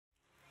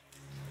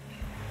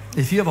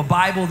If you have a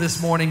Bible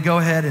this morning, go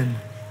ahead and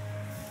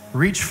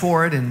reach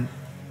for it and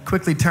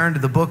quickly turn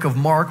to the book of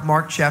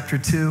Mark chapter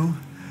 2.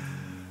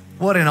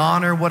 What an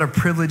honor, what a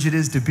privilege it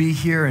is to be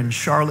here in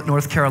Charlotte,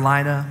 North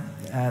Carolina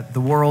at the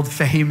world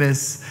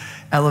famous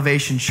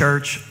Elevation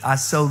Church. I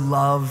so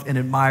love and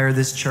admire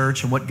this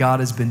church and what God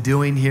has been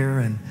doing here,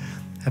 and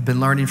have been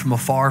learning from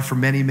afar for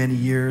many, many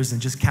years,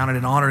 and just count it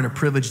an honor and a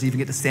privilege to even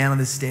get to stand on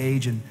this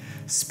stage and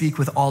speak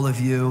with all of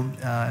you.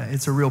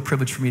 It's a real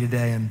privilege for me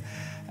today, and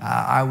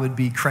I would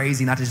be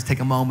crazy not to just take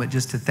a moment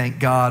just to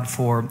thank God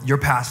for your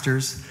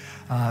pastors,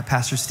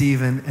 Pastor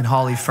Steven and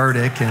Holly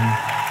Furtick. And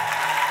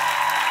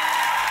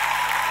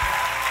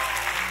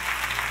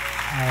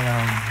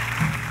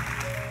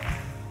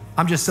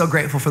I'm just so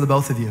grateful for the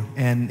both of you.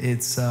 And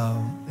it's a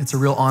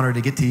real honor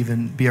to get to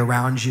even be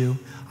around you.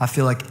 I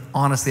feel like,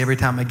 honestly, every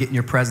time I get in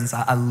your presence,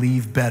 I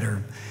leave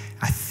better.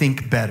 I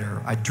think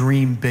better. I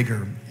dream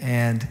bigger.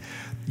 And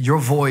your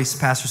voice,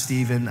 Pastor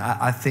Steven,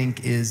 I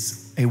think is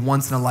a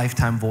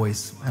once-in-a-lifetime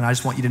voice. And I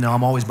just want you to know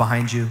I'm always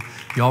behind you.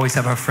 You always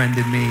have a friend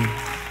in me.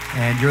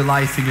 And your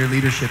life and your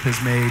leadership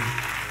has made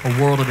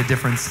a world of a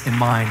difference in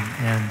mine.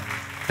 And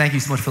thank you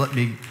so much for letting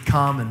me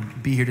come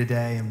and be here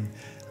today. And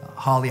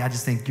Holly, I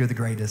just think you're the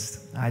greatest.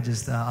 I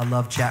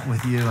love chatting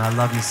with you. And I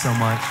love you so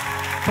much.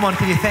 Come on,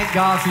 can you thank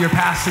God for your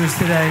pastors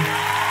today?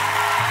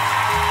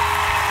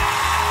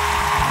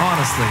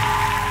 Honestly.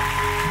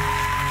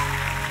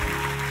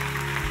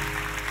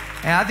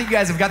 And I think you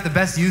guys have got the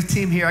best youth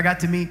team here. I got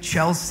to meet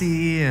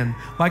Chelsea and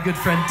my good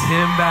friend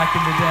Tim back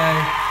in the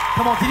day.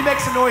 Come on, can you make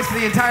some noise for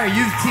the entire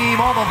youth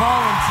team, all the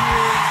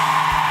volunteers?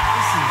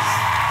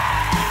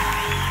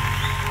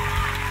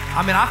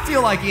 I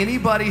feel like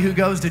anybody who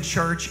goes to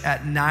church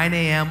at 9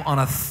 a.m. on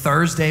a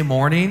Thursday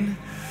morning,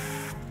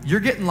 you're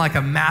getting like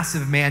a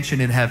massive mansion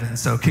in heaven.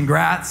 So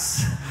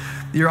congrats.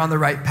 You're on the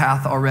right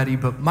path already.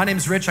 But my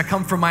name's Rich. I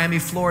come from Miami,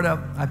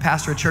 Florida. I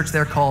pastor a church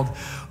there called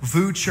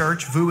Vous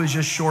Church. Vous is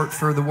just short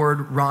for the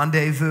word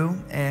rendezvous.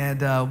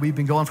 And we've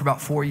been going for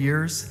about 4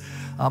 years.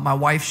 My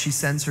wife, she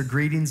sends her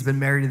greetings. Been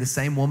married to the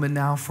same woman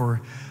now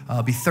for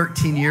be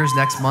 13 years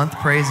next month.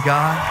 Praise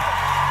God.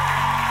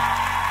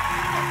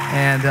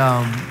 And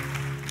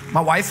my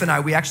wife and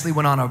I, we actually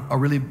went on a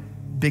really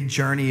big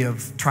journey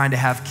of trying to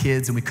have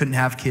kids, and we couldn't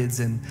have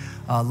kids. And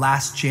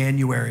last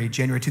January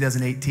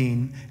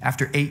 2018,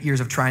 after 8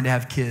 years of trying to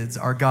have kids,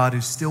 our God,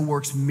 who still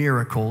works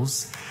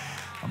miracles,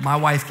 my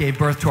wife gave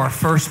birth to our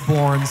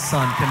firstborn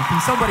son.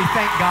 Can somebody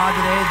thank God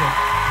today that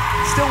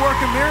he's still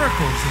working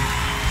miracles? And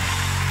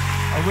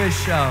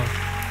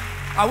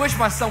I wish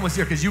my son was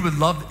here, because you would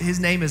love, his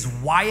name is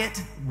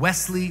Wyatt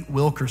Wesley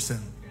Wilkerson.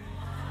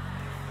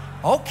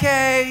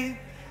 Okay.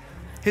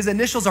 His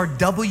initials are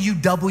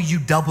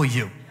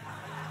WWW.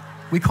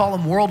 We call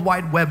him World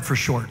Wide Web for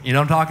short. You know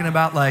what I'm talking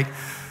about? Like,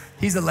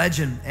 he's a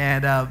legend.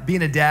 And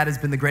being a dad has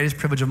been the greatest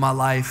privilege of my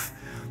life.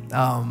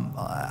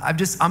 I'm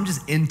just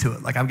into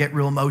it. Like, I get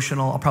real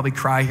emotional. I'll probably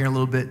cry here in a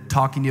little bit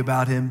talking to you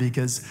about him,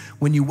 because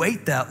when you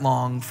wait that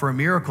long for a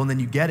miracle and then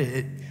you get it,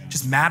 it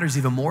just matters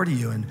even more to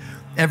you. And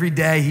every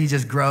day he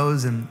just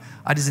grows, and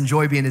I just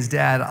enjoy being his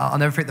dad. I'll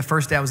never forget the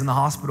first day I was in the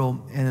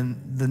hospital, and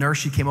the nurse,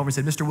 she came over and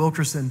said, Mr.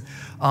 Wilkerson,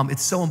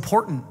 it's so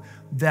important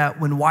that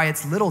when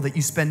Wyatt's little that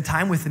you spend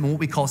time with him in what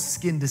we call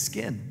skin to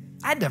skin.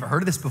 I'd never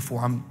heard of this before.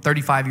 I'm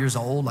 35 years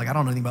old. Like, I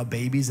don't know anything about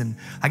babies. And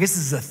I guess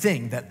this is a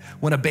thing that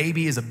when a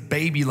baby is a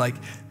baby, like,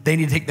 they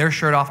need to take their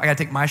shirt off. I got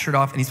to take my shirt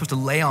off, and he's supposed to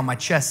lay on my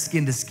chest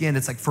skin to skin.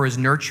 It's like for his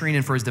nurturing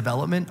and for his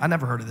development. I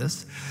never heard of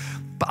this,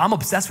 but I'm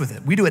obsessed with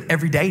it. We do it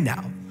every day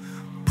now.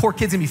 Poor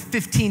kid's gonna be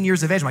 15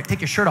 years of age. I'm like,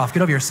 take your shirt off.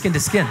 Get over here, skin to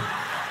skin.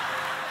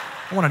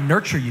 I want to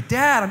nurture you.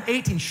 Dad, I'm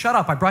 18. Shut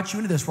up. I brought you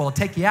into this world. I'll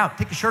take you out.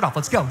 Take your shirt off.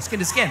 Let's go. Skin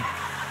to skin.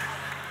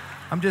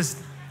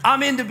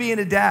 I'm into being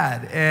a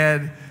dad.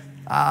 And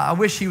I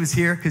wish he was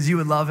here, because you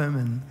would love him.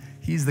 And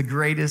he's the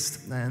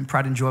greatest and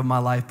pride and joy of my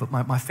life. But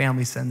my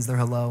family sends their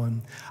hello.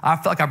 And I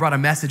felt like I brought a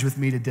message with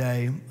me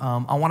today.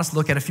 I want us to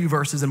look at a few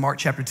verses in Mark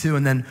chapter 2.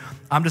 And then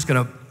I'm just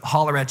going to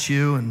holler at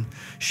you and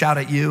shout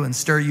at you and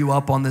stir you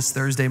up on this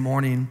Thursday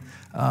morning.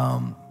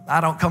 I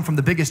don't come from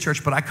the biggest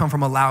church, but I come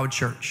from a loud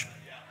church.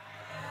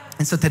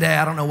 And so today,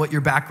 I don't know what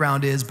your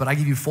background is, but I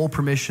give you full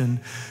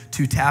permission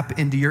to tap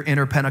into your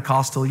inner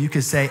Pentecostal. You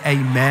could say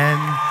amen.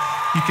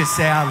 You could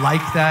say I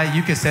like that.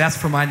 You could say that's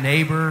for my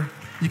neighbor.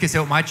 You could say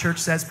what my church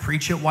says,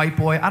 preach it, white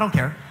boy. I don't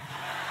care.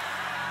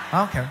 I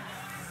don't care.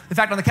 In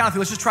fact, on the count of three,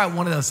 let's just try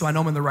one of those so I know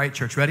I'm in the right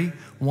church. Ready?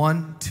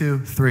 1, 2,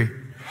 3.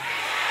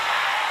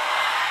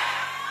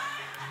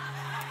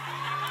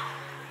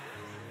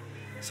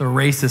 It's a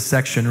racist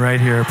section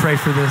right here. Pray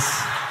for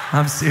this.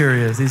 I'm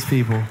serious, these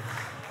people.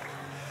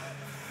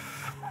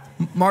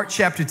 Mark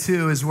chapter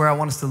 2 is where I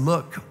want us to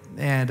look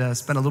and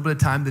spend a little bit of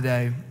time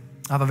today.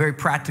 I have a very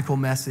practical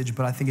message,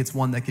 but I think it's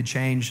one that could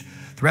change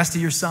the rest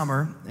of your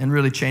summer and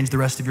really change the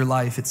rest of your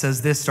life. It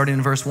says this, starting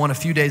in verse 1, a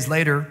few days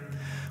later,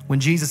 when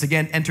Jesus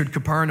again entered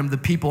Capernaum, the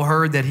people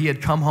heard that he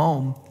had come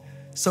home.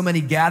 So many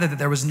gathered that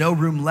there was no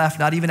room left,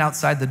 not even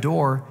outside the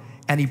door,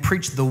 and he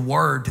preached the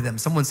word to them.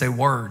 Someone say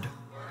word.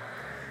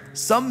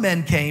 Some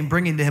men came,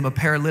 bringing to him a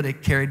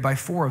paralytic carried by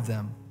 4 of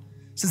them.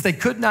 Since they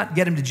could not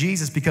get him to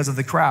Jesus because of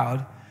the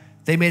crowd,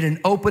 they made an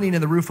opening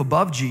in the roof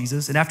above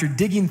Jesus, and after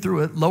digging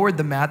through it, lowered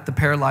the mat the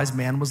paralyzed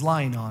man was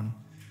lying on.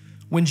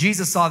 When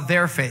Jesus saw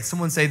their faith,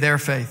 someone say their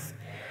faith,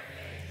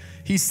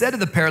 he said to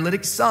the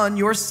paralytic, son,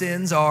 your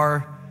sins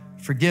are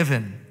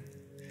forgiven.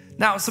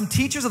 Now, some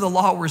teachers of the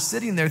law were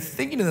sitting there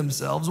thinking to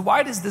themselves,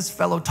 why does this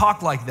fellow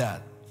talk like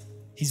that?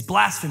 He's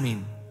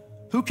blaspheming.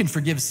 Who can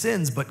forgive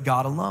sins but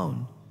God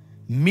alone?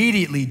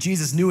 Immediately,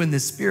 Jesus knew in the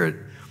spirit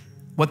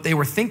what they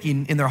were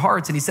thinking in their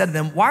hearts, and he said to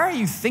them, why are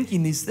you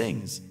thinking these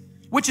things?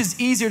 Which is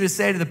easier to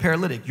say to the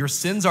paralytic, your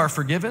sins are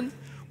forgiven,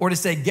 or to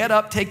say, get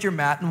up, take your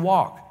mat, and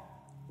walk?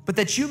 But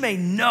that you may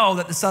know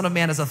that the Son of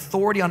Man has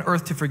authority on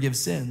earth to forgive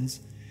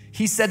sins,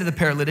 he said to the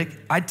paralytic,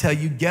 I tell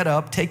you, get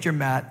up, take your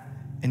mat,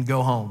 and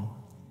go home.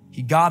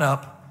 He got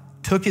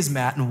up, took his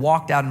mat, and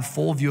walked out in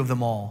full view of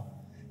them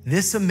all.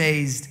 This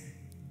amazed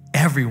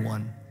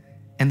everyone,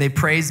 and they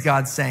praised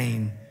God,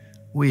 saying,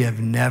 we have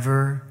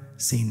never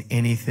seen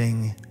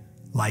anything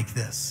like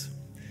this.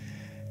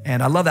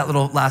 And I love that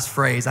little last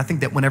phrase. I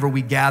think that whenever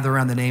we gather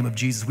around the name of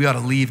Jesus, we ought to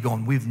leave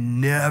going, we've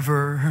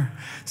never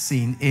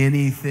seen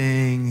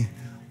anything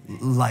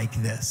like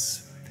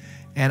this.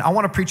 And I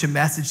want to preach a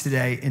message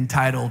today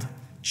entitled,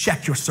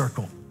 Check Your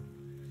Circle.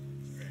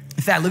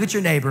 In fact, look at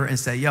your neighbor and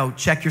say, yo,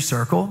 check your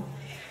circle.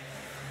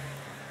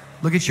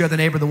 Look at your other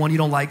neighbor, the one you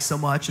don't like so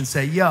much, and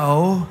say,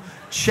 yo,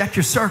 check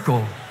your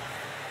circle.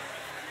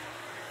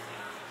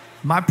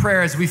 My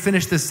prayer as we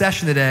finish this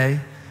session today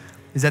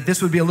is that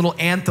this would be a little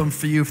anthem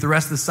for you for the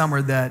rest of the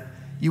summer, that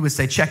you would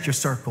say, check your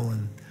circle.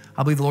 And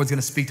I believe the Lord's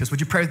gonna speak to us.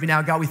 Would you pray with me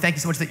now? God, we thank you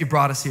so much that you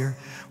brought us here.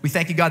 We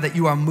thank you, God, that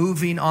you are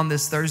moving on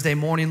this Thursday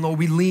morning. Lord,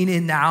 we lean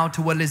in now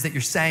to what it is that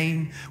you're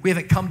saying. We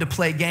haven't come to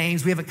play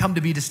games. We haven't come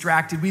to be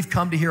distracted. We've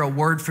come to hear a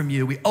word from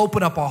you. We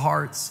open up our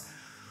hearts.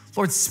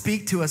 Lord,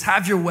 speak to us.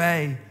 Have your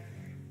way.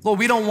 Lord,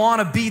 we don't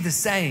wanna be the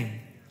same.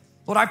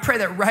 Lord, I pray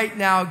that right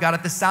now, God,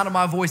 at the sound of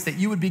my voice, that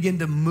you would begin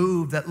to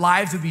move, that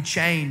lives would be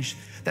changed,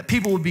 that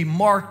people would be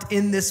marked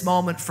in this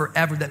moment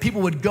forever, that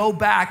people would go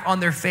back on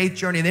their faith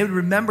journey and they would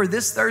remember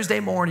this Thursday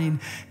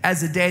morning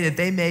as a day that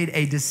they made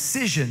a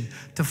decision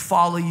to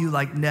follow you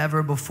like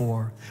never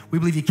before. We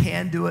believe you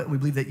can do it, and we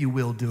believe that you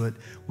will do it.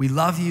 We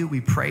love you,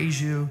 we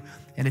praise you,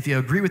 and if you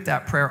agree with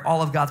that prayer,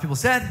 all of God's people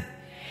said, amen.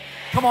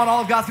 Come on,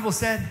 all of God's people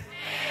said, amen.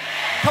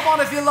 Come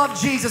on, if you love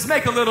Jesus,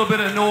 make a little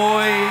bit of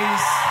noise.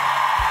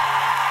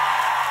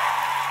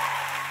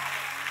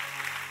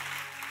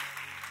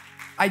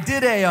 I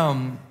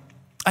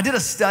did a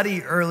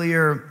study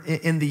earlier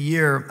in the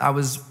year. I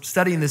was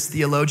studying this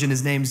theologian.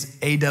 His name's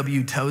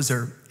A.W.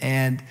 Tozer,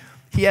 and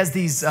he has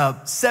these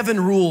 7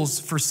 rules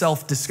for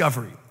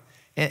self-discovery.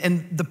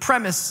 And the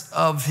premise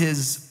of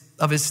his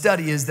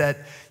study is that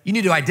you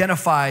need to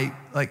identify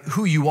like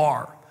who you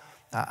are.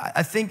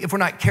 I think if we're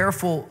not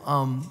careful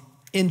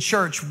in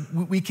church,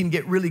 we can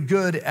get really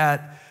good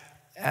at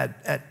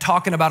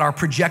talking about our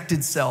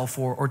projected self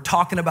or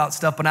talking about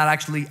stuff, but not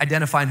actually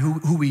identifying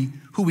who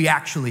we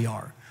actually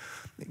are.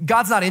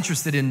 God's not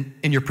interested in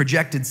your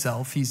projected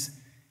self.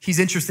 He's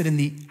interested in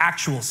the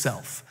actual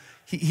self.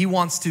 He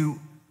wants to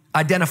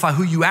identify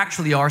who you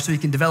actually are so he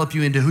can develop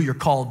you into who you're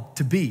called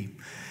to be.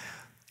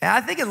 And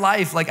I think in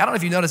life, like, I don't know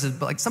if you notice it,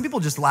 but like some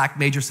people just lack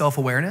major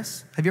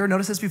self-awareness. Have you ever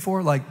noticed this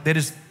before? Like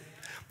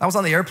I was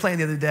on the airplane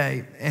the other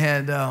day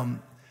and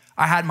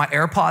I had my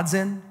AirPods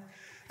in.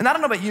 And I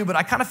don't know about you, but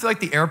I kind of feel like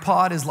the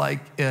AirPod is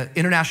like an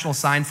international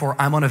sign for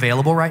I'm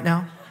unavailable right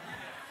now.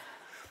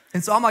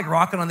 And so I'm like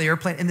rocking on the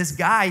airplane, and this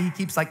guy, he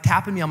keeps like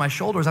tapping me on my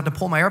shoulders. I have to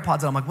pull my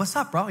AirPods out. I'm like, what's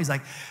up, bro? He's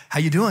like, how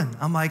you doing?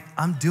 I'm like,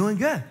 I'm doing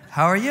good.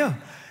 How are you? And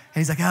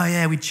he's like, oh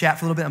yeah, we chat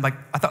for a little bit. I'm like,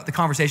 I thought the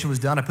conversation was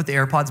done. I put the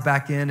AirPods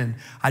back in and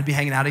I'd be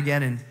hanging out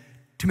again. And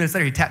 2 minutes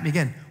later, he tapped me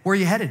again. Where are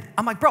you headed?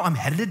 I'm like, bro, I'm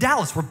headed to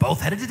Dallas. We're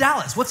both headed to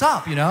Dallas. What's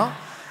up, you know?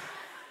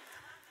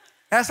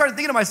 And I started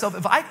thinking to myself,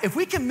 if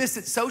we can miss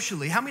it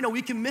socially, how many know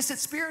we can miss it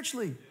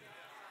spiritually?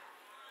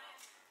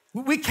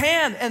 We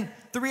can, and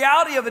the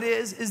reality of it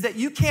is that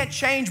you can't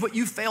change what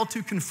you fail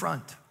to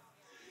confront.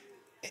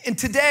 And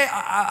today,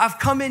 I've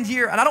come in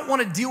here, and I don't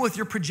want to deal with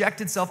your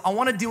projected self. I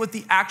want to deal with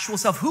the actual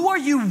self. Who are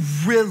you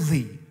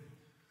really?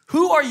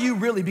 Who are you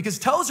really? Because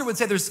Tozer would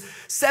say there's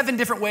 7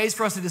 different ways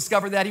for us to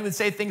discover that. He would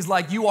say things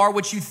like, you are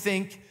what you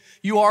think,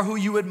 you are who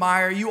you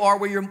admire, you are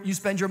where you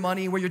spend your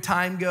money, where your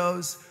time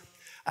goes.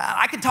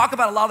 I could talk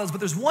about a lot of those, but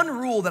there's one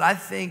rule that I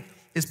think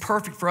is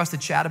perfect for us to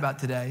chat about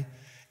today.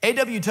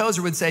 A.W.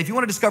 Tozer would say, if you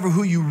want to discover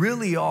who you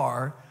really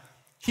are,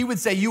 he would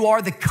say you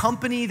are the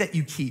company that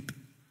you keep.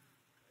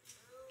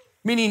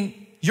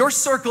 Meaning your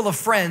circle of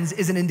friends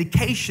is an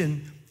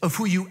indication of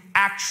who you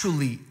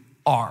actually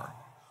are,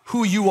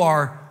 who you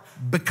are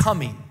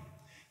becoming.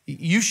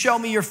 You show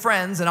me your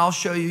friends and I'll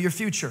show you your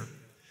future.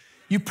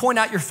 You point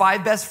out your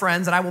 5 best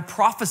friends and I will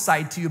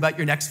prophesy to you about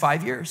your next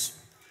 5 years.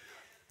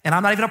 And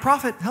I'm not even a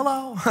prophet,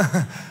 hello.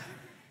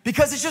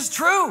 Because it's just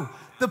true.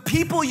 The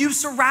people you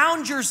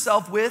surround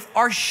yourself with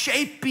are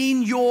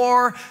shaping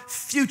your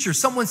future.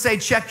 Someone say,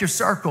 check your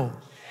circle.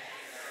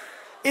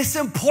 It's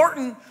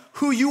important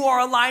who you are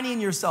aligning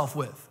yourself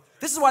with.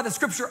 This is why the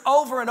scripture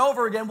over and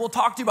over again will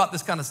talk to you about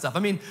this kind of stuff. I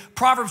mean,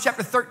 Proverbs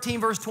chapter 13,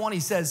 verse 20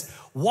 says,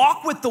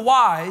 walk with the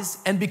wise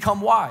and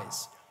become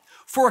wise,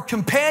 for a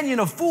companion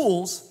of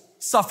fools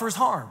suffers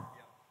harm.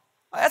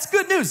 That's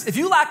good news. If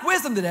you lack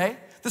wisdom today,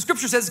 the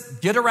scripture says,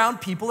 get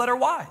around people that are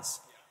wise.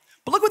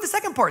 But look what the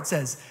second part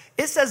says.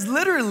 It says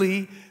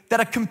literally that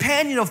a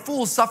companion of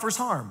fools suffers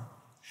harm.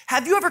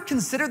 Have you ever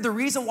considered the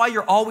reason why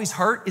you're always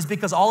hurt is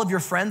because all of your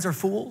friends are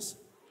fools?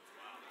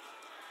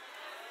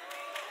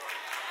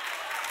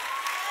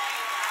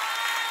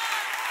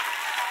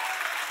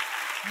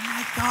 Oh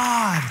my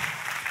God,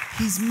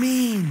 he's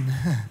mean.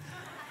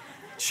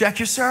 Check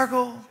your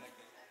circle.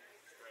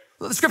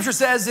 The scripture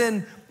says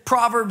in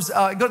Proverbs,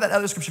 go to that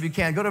other scripture if you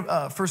can, go to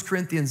 1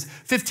 Corinthians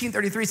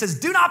 15:33, says,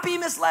 do not be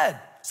misled.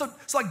 So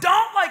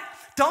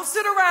don't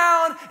sit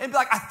around and be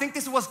like, I think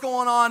this is what's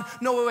going on.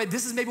 No, wait,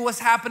 this is maybe what's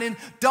happening. You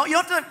don't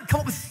have to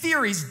come up with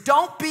theories.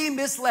 Don't be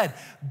misled.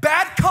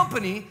 Bad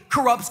company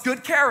corrupts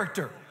good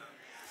character.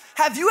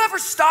 Have you ever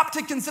stopped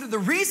to consider the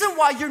reason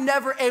why you're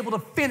never able to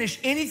finish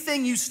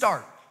anything you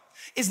start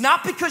is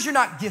not because you're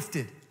not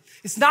gifted.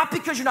 It's not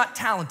because you're not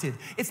talented.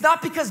 It's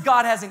not because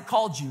God hasn't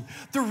called you.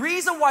 The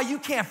reason why you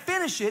can't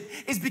finish it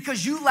is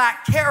because you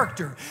lack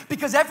character.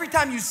 Because every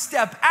time you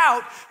step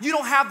out, you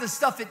don't have the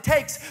stuff it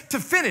takes to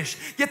finish.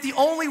 Yet the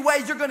only way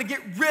you're gonna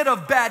get rid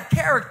of bad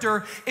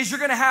character is you're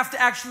gonna have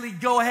to actually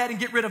go ahead and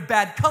get rid of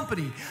bad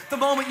company. The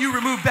moment you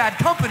remove bad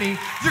company,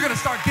 you're gonna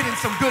start getting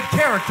some good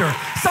character.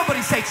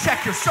 Somebody say,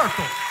 check your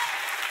circle.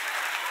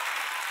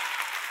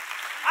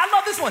 I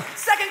love this one. 2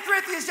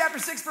 Corinthians chapter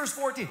 6, verse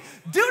 14.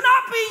 Do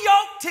not be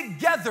yoked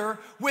together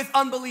with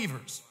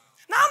unbelievers.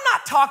 Now, I'm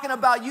not talking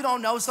about you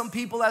don't know some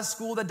people at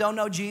school that don't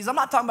know Jesus. I'm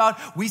not talking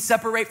about we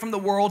separate from the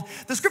world.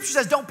 The scripture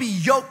says don't be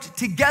yoked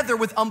together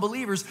with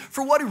unbelievers.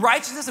 For what do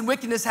righteousness and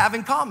wickedness have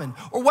in common?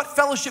 Or what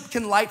fellowship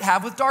can light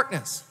have with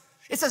darkness?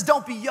 It says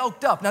don't be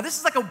yoked up. Now, this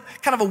is like a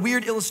kind of a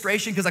weird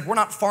illustration because like we're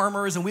not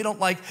farmers and we don't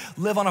like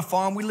live on a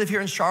farm. We live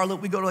here in Charlotte.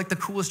 We go to like the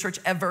coolest church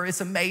ever.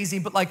 It's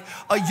amazing. But like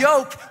a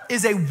yoke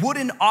is a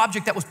wooden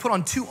object that was put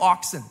on two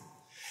oxen.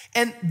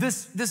 And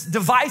this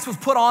device was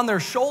put on their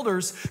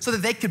shoulders so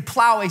that they could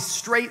plow a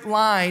straight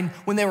line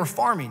when they were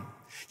farming.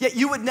 Yet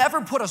you would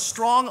never put a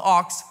strong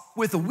ox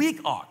with a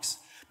weak ox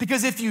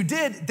because if you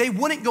did, they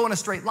wouldn't go in a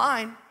straight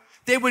line.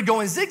 They would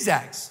go in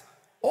zigzags.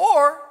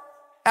 Or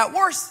at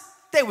worst,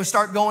 they would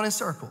start going in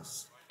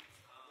circles.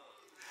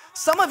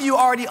 Some of you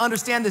already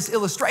understand this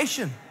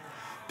illustration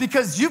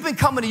because you've been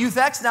coming to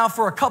YTHX now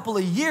for a couple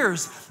of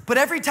years, but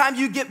every time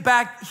you get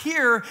back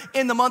here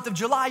in the month of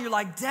July, you're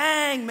like,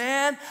 dang,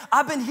 man,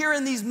 I've been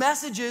hearing these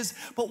messages,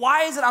 but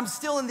why is it I'm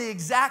still in the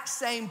exact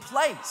same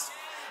place?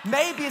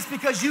 Maybe it's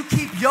because you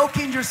keep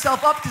yoking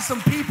yourself up to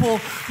some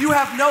people you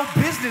have no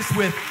business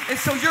with. And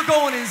so you're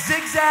going in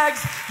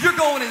zigzags, you're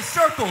going in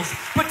circles.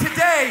 But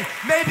today,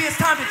 maybe it's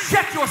time to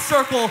check your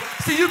circle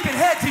so you can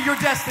head to your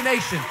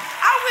destination.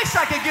 I wish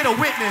I could get a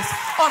witness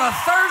on a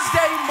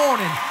Thursday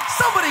morning.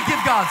 Somebody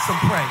give God some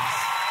praise.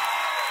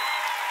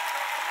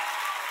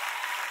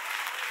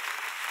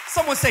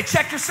 Someone say,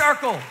 check your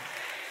circle.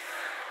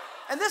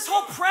 And this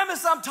whole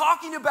premise I'm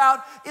talking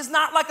about is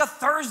not like a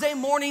Thursday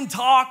morning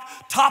talk,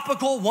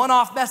 topical,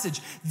 one-off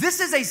message. This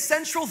is a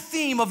central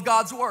theme of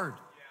God's word.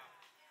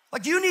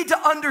 Like you need to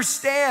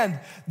understand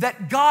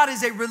that God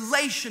is a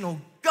relational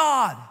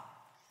God.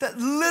 That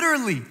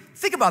literally,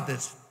 think about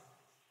this.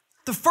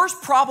 The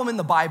first problem in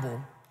the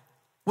Bible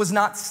was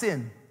not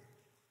sin.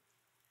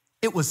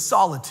 It was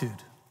solitude.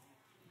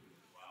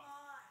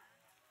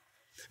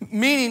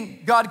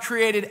 Meaning God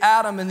created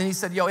Adam and then he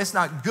said, yo, it's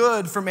not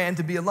good for man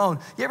to be alone.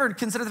 You ever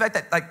consider the fact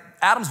that like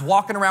Adam's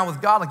walking around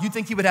with God, like you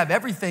think he would have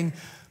everything,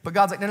 but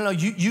God's like, no,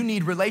 you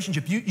need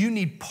relationship. You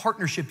need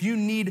partnership. You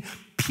need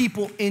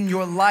people in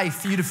your life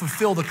for you to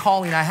fulfill the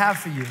calling I have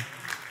for you.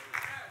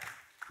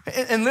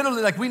 And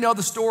literally, like we know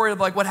the story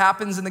of like what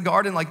happens in the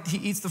garden, like he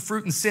eats the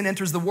fruit and sin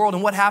enters the world.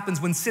 And what happens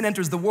when sin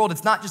enters the world,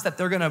 it's not just that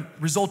they're gonna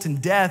result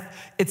in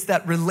death, it's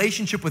that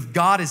relationship with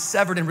God is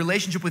severed and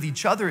relationship with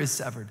each other is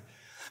severed.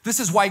 This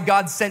is why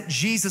God sent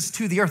Jesus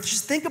to the earth.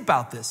 Just think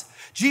about this.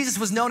 Jesus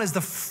was known as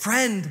the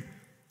friend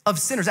of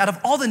sinners. Out of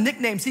all the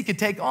nicknames he could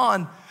take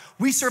on,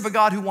 we serve a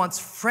God who wants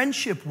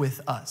friendship with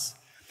us.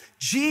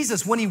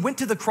 Jesus, when he went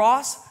to the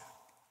cross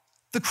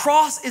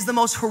is the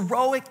most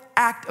heroic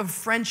act of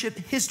friendship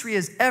history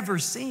has ever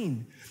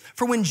seen.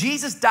 For when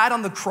Jesus died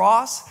on the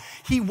cross,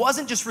 he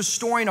wasn't just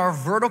restoring our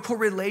vertical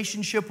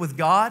relationship with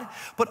God,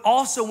 but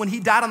also when he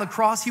died on the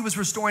cross, he was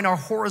restoring our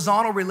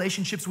horizontal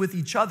relationships with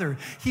each other.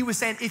 He was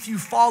saying, if you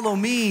follow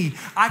me,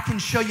 I can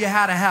show you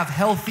how to have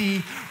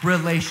healthy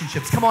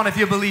relationships. Come on, if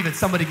you believe it,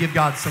 somebody give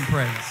God some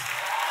praise.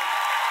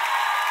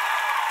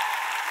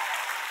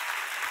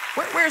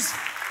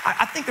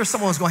 I think there's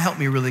someone who's gonna help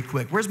me really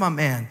quick. Where's my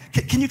man?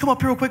 Can you come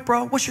up here real quick,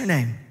 bro? What's your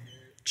name?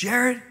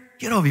 Jared?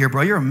 Get over here,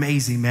 bro. You're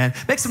amazing, man.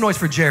 Make some noise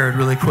for Jared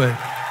really quick.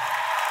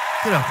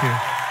 Get up here.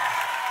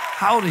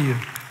 How old are you?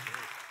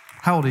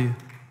 How old are you?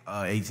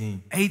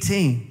 18.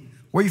 18.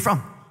 Where are you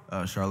from?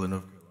 Charlotte,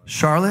 North Carolina.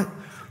 Charlotte?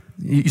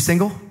 You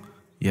single?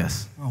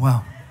 Yes. Oh,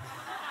 wow.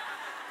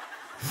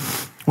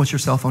 What's your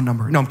cell phone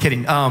number? No, I'm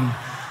kidding.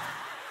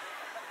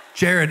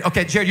 Jared,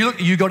 okay, Jared,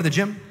 you go to the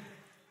gym?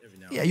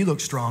 Yeah, you look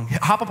strong.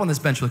 Hop up on this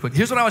bench really quick.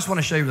 Here's what I just want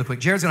to show you really quick.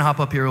 Jared's gonna hop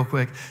up here real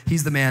quick.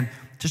 He's the man.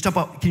 Just jump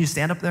up. Can you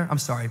stand up there? I'm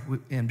sorry.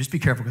 And just be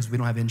careful because we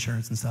don't have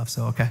insurance and stuff,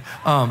 so okay.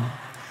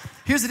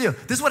 Here's the deal.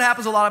 This is what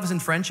happens to a lot of us in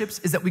friendships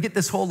is that we get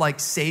this whole like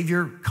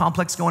savior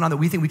complex going on that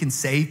we think we can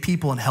save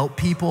people and help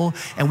people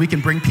and we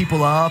can bring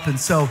people up. And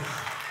so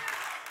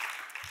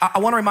I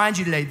want to remind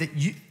you today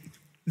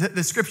that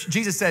the scripture,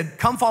 Jesus said,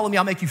 come follow me,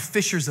 I'll make you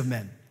fishers of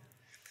men.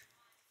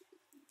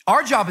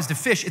 Our job is to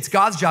fish. It's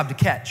God's job to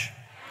catch.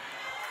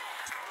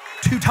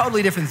 Two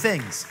totally different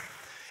things.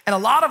 And a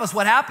lot of us,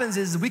 what happens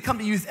is we come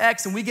to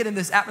YTHX and we get in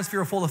this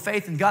atmosphere full of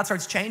faith and God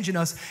starts changing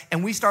us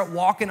and we start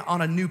walking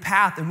on a new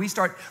path and we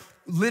start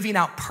living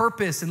out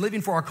purpose and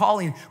living for our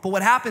calling. But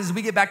what happens is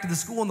we get back to the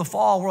school in the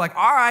fall, we're like,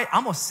 all right,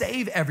 I'm gonna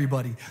save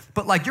everybody.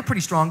 But like, you're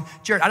pretty strong.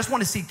 Jared, I just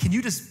wanna see, can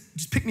you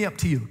just pick me up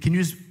to you? Can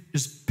you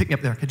just pick me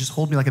up there? Can you just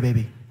hold me like a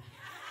baby?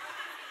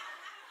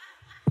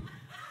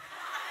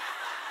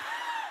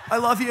 I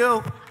love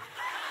you.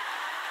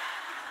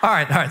 All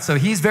right, so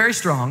he's very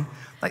strong.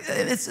 Like,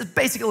 it's a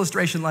basic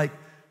illustration, like,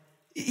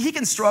 he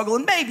can struggle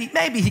and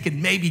maybe he can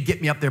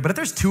get me up there, but if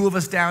there's two of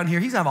us down here,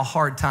 he's gonna have a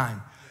hard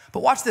time. But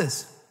watch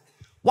this.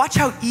 Watch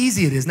how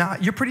easy it is. Now,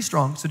 you're pretty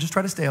strong, so just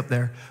try to stay up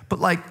there. But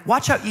like,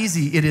 watch how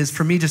easy it is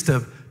for me just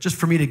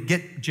for me to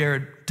get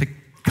Jared to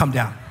come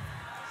down.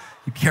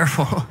 Be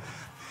careful.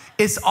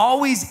 It's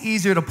always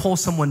easier to pull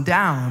someone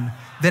down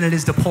than it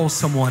is to pull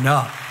someone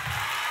up.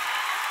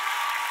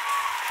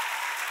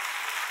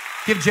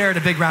 Give Jared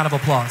a big round of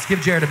applause. Give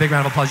Jared a big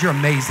round of applause. You're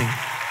amazing.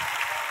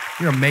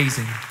 You're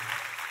amazing.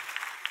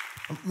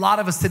 A lot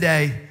of us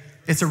today,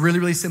 it's a really,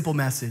 really simple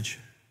message.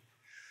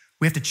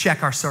 We have to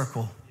check our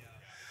circle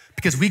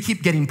because we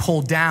keep getting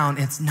pulled down.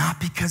 And it's not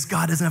because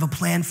God doesn't have a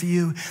plan for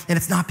you. And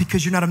it's not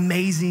because you're not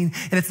amazing.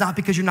 And it's not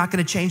because you're not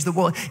going to change the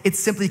world. It's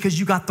simply because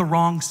you got the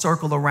wrong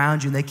circle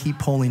around you and they keep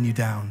pulling you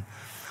down.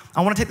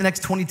 I want to take the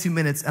next 22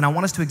 minutes and I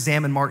want us to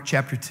examine Mark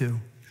chapter 2.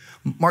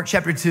 Mark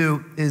chapter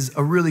 2 is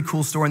a really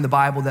cool story in the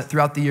Bible that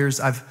throughout the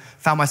years I've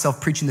found myself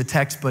preaching the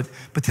text, but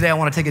today I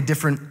want to take a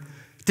different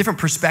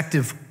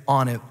perspective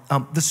on it.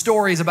 The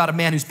story is about a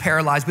man who's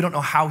paralyzed. We don't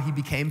know how he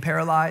became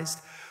paralyzed.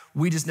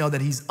 We just know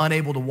that he's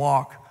unable to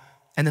walk.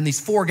 And then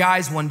these four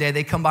guys one day,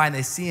 they come by and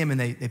they see him and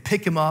they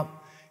pick him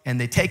up and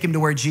they take him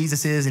to where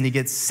Jesus is and he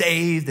gets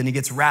saved and he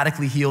gets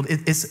radically healed.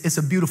 It's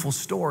a beautiful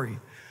story.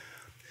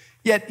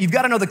 Yet you've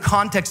got to know the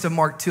context of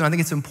Mark 2, and I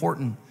think it's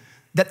important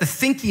that the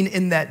thinking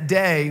in that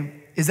day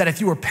is that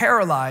if you were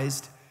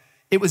paralyzed,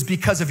 it was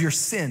because of your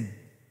sin.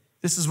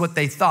 This is what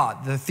they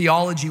thought. The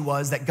theology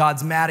was that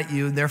God's mad at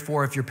you, and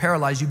therefore if you're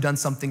paralyzed, you've done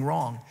something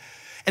wrong.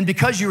 And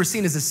because you were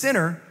seen as a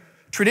sinner,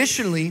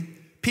 traditionally,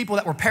 people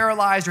that were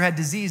paralyzed or had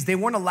disease, they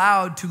weren't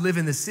allowed to live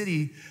in the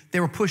city. They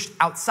were pushed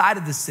outside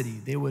of the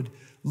city. They would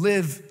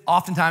live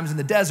oftentimes in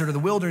the desert or the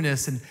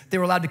wilderness, and they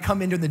were allowed to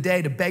come in during the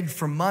day to beg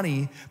for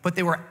money, but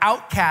they were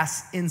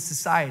outcasts in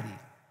society.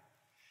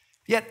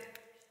 Yet,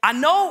 I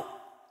know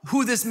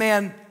who this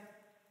man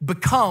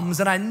becomes,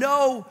 and I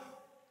know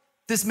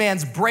this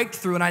man's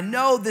breakthrough, and I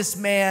know this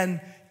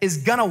man is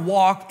gonna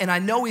walk, and I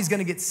know he's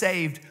gonna get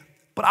saved,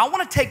 but I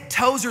wanna take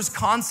Tozer's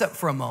concept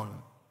for a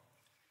moment.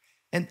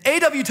 And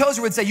A.W.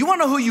 Tozer would say, you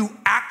wanna know who you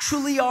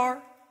actually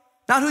are?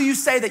 Not who you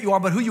say that you are,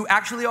 but who you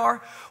actually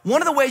are.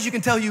 One of the ways you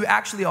can tell who you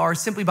actually are is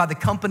simply by the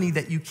company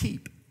that you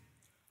keep.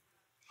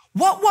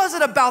 What was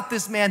it about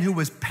this man who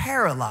was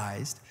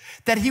paralyzed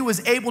that he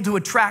was able to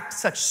attract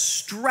such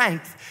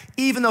strength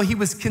even though he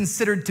was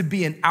considered to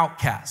be an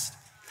outcast?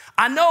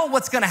 I know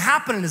what's gonna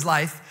happen in his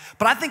life,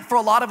 but I think for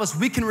a lot of us,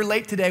 we can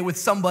relate today with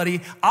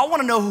somebody. I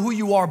wanna know who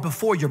you are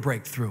before your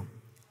breakthrough.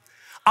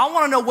 I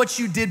wanna know what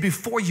you did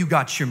before you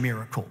got your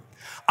miracle.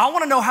 I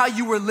wanna know how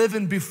you were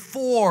living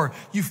before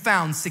you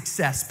found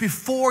success,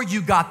 before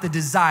you got the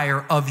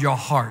desire of your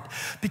heart.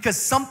 Because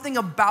something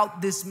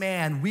about this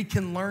man we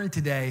can learn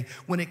today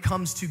when it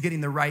comes to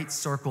getting the right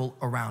circle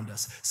around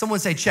us. Someone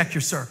say, check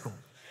your circle.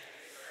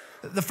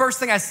 The first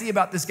thing I see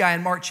about this guy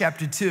in Mark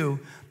chapter 2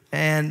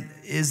 and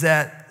is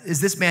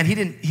this man, he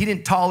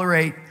didn't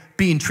tolerate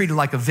being treated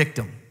like a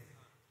victim.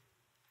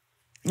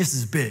 This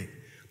is big.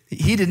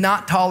 He did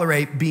not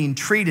tolerate being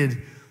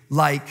treated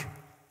like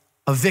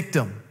a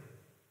victim.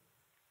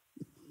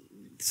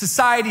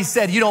 Society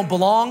said, you don't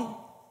belong.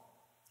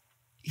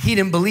 He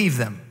didn't believe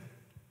them.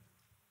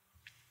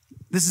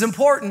 This is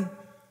important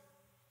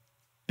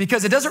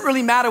because it doesn't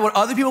really matter what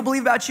other people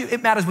believe about you.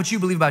 It matters what you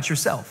believe about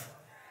yourself.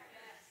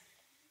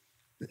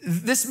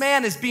 This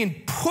man is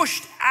being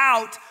pushed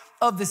out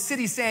of the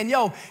city saying,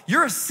 yo,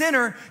 you're a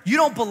sinner. You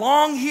don't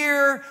belong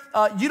here.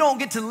 You don't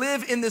get to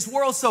live in this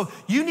world. So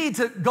you need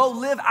to go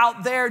live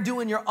out there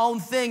doing your own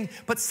thing.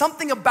 But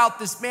something about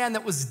this man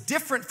that was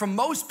different from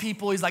most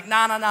people, he's like,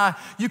 nah.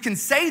 You can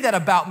say that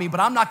about me, but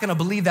I'm not going to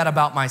believe that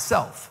about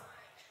myself.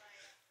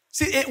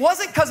 See, it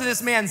wasn't because of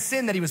this man's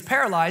sin that he was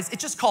paralyzed.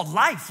 It's just called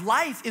life.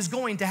 Life is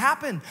going to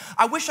happen.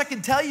 I wish I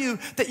could tell you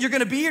that you're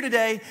gonna be here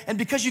today, and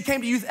because you came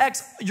to Youth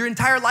X, your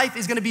entire life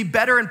is gonna be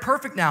better and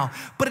perfect now.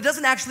 But it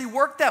doesn't actually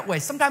work that way.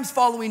 Sometimes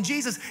following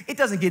Jesus, it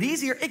doesn't get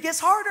easier, it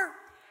gets harder.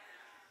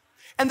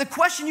 And the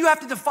question you have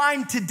to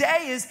define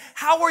today is,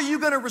 how are you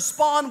gonna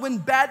respond when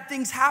bad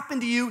things happen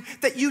to you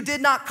that you did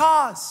not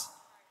cause?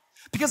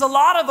 Because a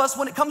lot of us,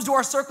 when it comes to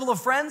our circle of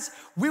friends,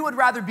 we would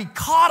rather be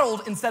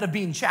coddled instead of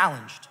being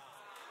challenged.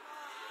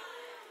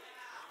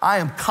 I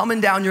am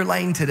coming down your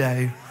lane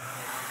today.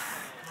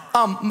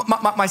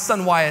 My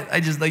son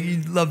Wyatt,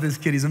 you love this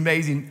kid, he's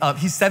amazing.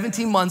 He's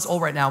 17 months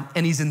old right now,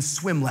 and he's in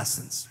swim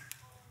lessons.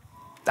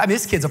 I mean,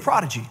 this kid's a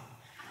prodigy.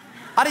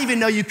 I didn't even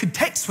know you could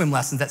take swim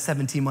lessons at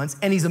 17 months,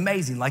 and he's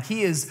amazing. Like,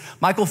 he is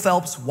Michael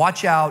Phelps,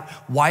 watch out.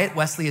 Wyatt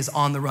Wesley is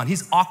on the run.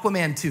 He's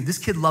Aquaman too. This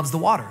kid loves the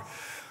water.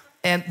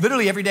 And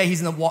literally every day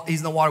he's in the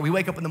water. We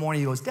wake up in the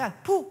morning, he goes,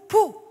 Dad, pool,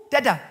 pool.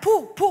 Dad,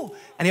 pool, pool.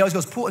 And he always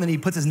goes, pool, and then he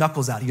puts his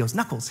knuckles out. He goes,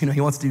 knuckles,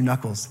 he wants to do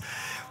knuckles.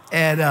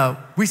 And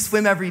we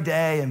swim every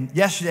day, and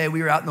yesterday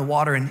we were out in the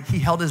water, and he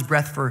held his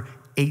breath for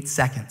 8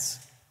 seconds.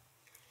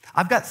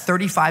 I've got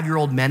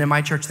 35-year-old men in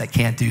my church that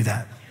can't do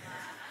that.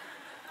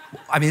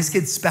 I mean, this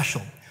kid's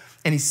special.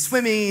 And he's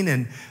swimming,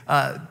 and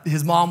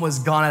his mom was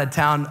gone out of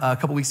town a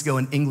couple weeks ago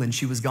in England.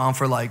 She was gone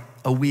for like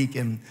a week,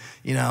 and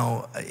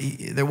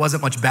there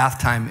wasn't much bath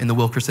time in the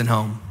Wilkerson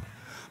home,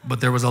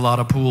 but there was a lot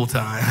of pool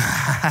time.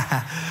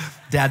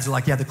 Dads are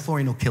like, yeah, the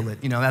chlorine will kill it.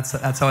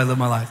 That's how I live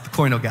my life. The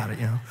chlorine will got it,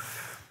 And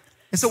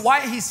so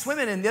Wyatt, he's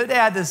swimming, and the other day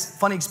I had this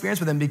funny experience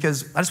with him,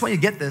 because I just want you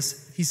to get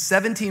this. He's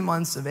 17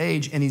 months of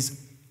age, and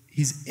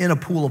he's in a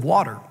pool of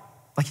water.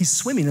 Like, he's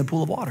swimming in a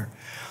pool of water.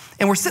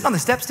 And we're sitting on the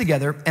steps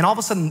together, and all of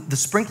a sudden the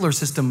sprinkler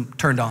system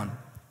turned on.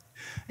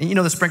 And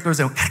the sprinklers,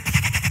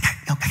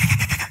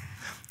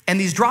 and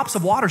these drops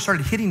of water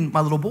started hitting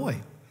my little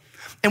boy.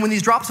 And when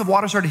these drops of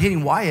water started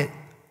hitting Wyatt,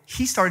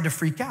 he started to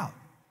freak out.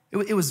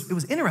 It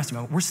was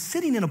interesting. We're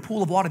sitting in a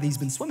pool of water that he's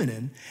been swimming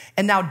in,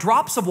 and now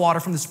drops of water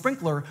from the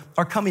sprinkler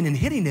are coming and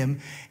hitting him,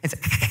 and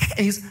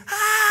he's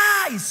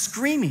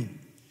screaming.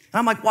 And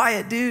I'm like,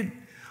 Wyatt, dude,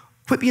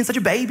 quit being such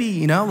a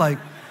baby, like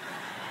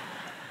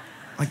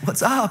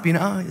what's up,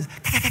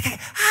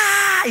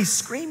 he's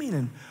screaming.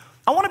 And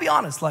I want to be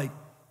honest,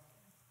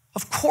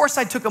 of course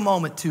I took a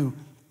moment to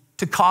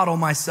coddle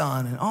my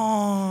son, and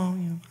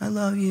I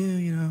love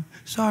you,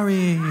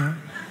 sorry,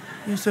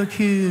 you're so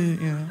cute,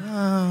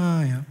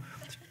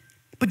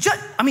 But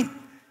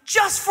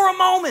just for a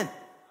moment,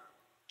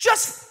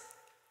 just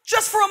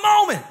for a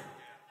moment.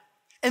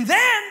 And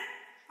then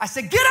I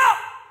said, get up.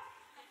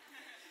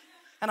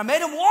 And I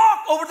made him walk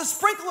over the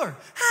sprinkler.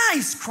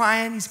 He's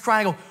crying.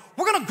 I go,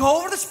 we're gonna go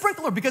over the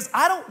sprinkler, because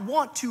I don't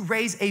want to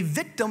raise a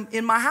victim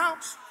in my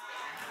house.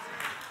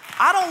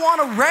 I don't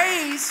want to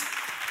raise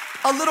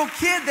a little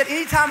kid that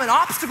anytime an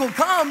obstacle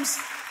comes,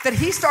 that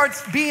he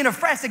starts being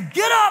afraid. I said,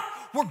 get up,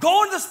 we're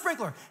going to the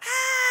sprinkler.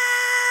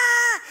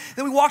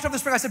 Then we walked over the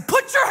sprinkler. I said,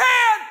 put your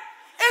hand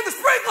in the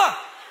sprinkler.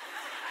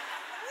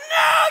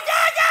 No,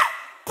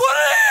 put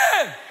it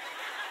in.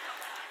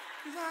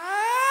 He's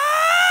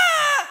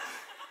like,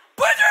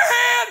 put your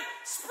hand,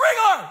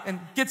 sprinkler. And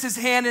gets his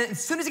hand in.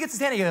 As soon as he gets his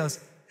hand, he goes,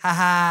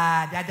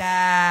 ha,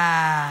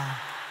 da.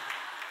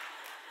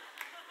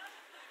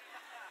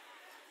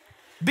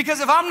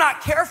 Because if I'm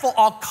not careful,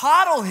 I'll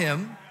coddle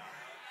him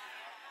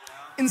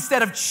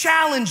instead of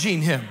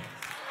challenging him.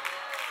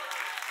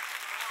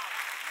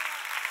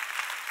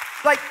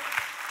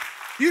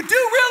 You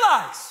do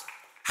realize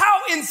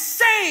how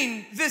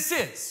insane this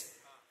is.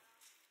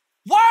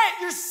 Wyatt,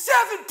 you're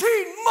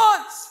 17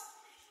 months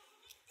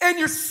and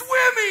you're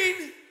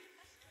swimming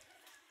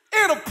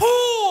in a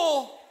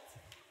pool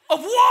of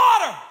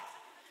water.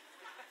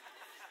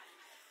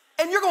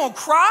 And you're gonna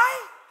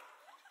cry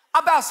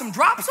about some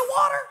drops of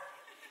water?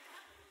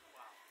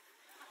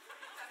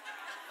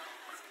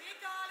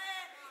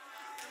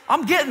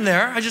 I'm getting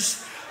there.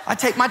 I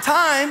take my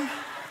time.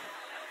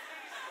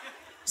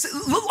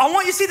 Look, I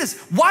want you to see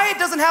this. Wyatt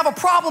doesn't have a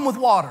problem with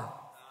water.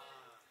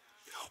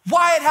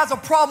 Wyatt has a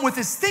problem with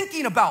his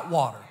thinking about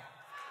water.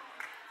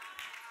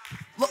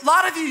 A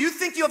lot of you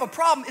think you have a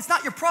problem. It's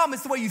not your problem,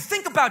 it's the way you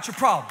think about your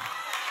problem.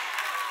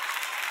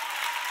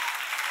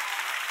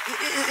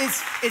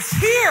 It's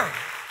here.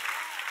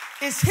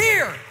 It's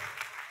here.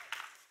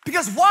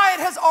 Because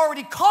Wyatt has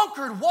already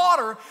conquered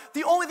water.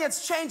 The only thing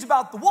that's changed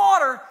about the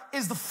water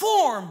is the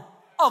form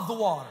of the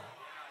water.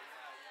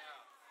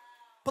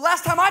 But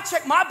last time I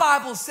checked, my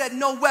Bible said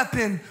no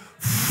weapon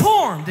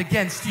formed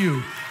against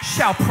you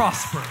shall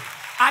prosper.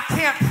 I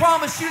can't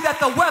promise you that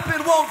the weapon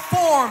won't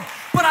form,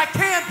 but I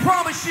can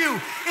promise you,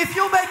 if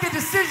you'll make a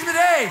decision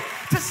today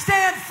to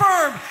stand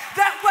firm,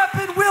 that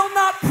weapon will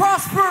not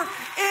prosper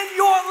in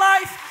your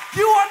life.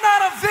 You are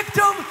not a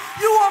victim.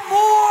 You are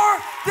more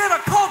than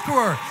a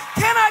conqueror.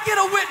 Can I get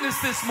a witness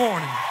this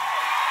morning?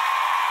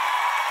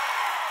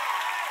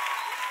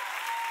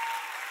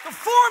 The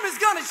form is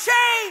going to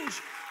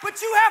change, but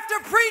you have to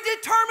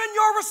predetermine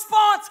your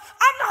response.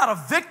 I'm not a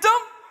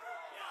victim.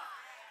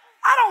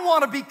 I don't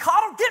want to be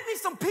coddled. Get me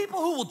some people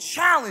who will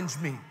challenge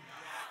me.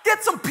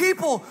 Get some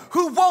people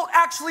who won't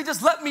actually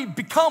just let me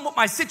become what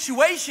my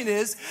situation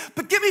is,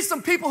 but give me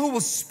some people who will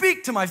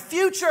speak to my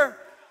future.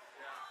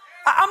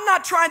 I'm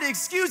not trying to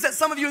excuse that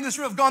some of you in this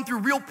room have gone through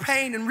real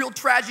pain and real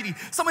tragedy.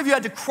 Some of you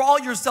had to crawl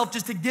yourself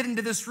just to get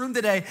into this room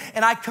today,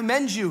 and I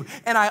commend you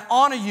and I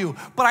honor you.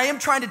 But I am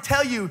trying to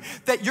tell you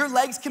that your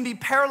legs can be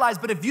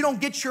paralyzed, but if you don't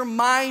get your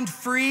mind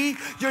free,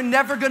 you're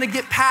never gonna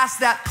get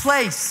past that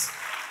place.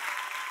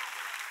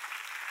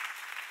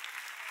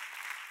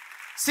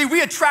 See,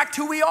 we attract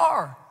who we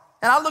are.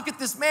 And I look at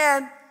this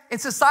man,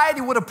 and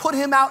society would have put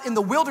him out in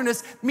the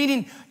wilderness,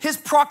 meaning his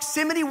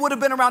proximity would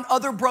have been around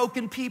other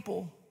broken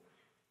people.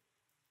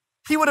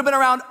 He would have been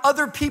around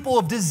other people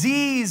of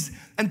disease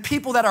and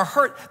people that are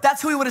hurt.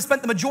 That's who he would have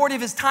spent the majority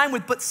of his time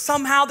with, but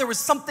somehow there was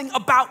something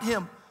about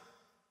him.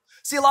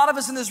 See, a lot of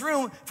us in this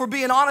room, if we're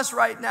being honest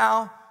right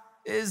now,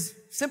 is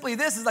simply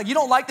this, is like you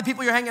don't like the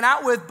people you're hanging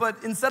out with,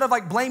 but instead of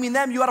like blaming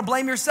them, you ought to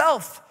blame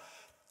yourself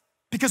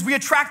because we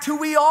attract who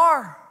we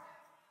are.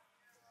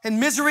 And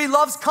misery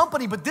loves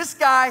company, but this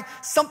guy,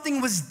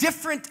 something was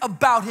different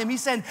about him. He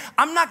said,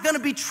 I'm not gonna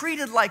be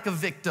treated like a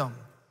victim.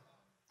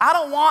 I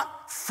don't want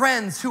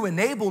friends who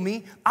enable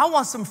me. I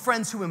want some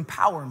friends who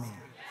empower me.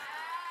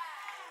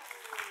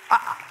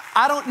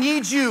 I don't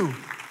need you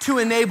to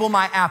enable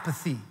my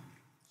apathy.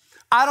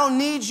 I don't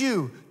need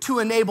you to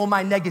enable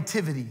my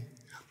negativity.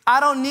 I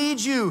don't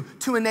need you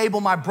to enable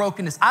my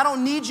brokenness. I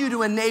don't need you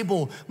to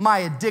enable my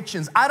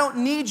addictions. I don't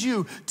need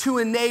you to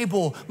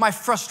enable my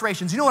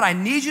frustrations. You know what I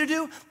need you to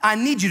do? I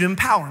need you to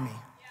empower me.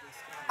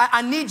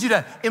 I need you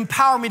to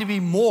empower me to be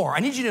more.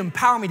 I need you to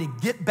empower me to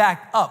get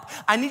back up.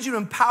 I need you to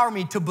empower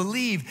me to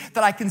believe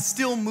that I can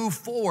still move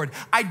forward.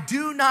 I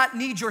do not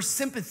need your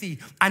sympathy.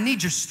 I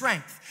need your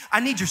strength. I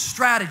need your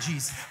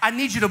strategies. I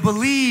need you to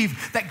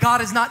believe that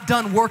God is not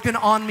done working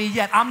on me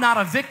yet. I'm not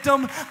a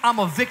victim, I'm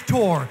a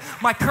victor.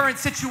 My current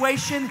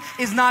situation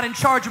is not in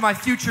charge of my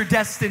future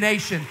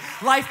destination.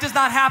 Life does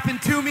not happen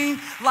to me,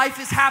 life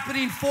is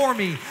happening for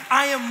me.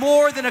 I am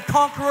more than a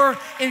conqueror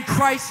in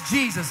Christ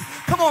Jesus.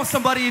 Come on,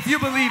 somebody, if you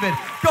believe it,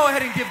 go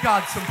ahead and give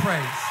God some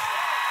praise.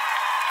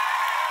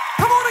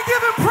 Come on and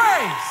give him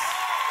praise.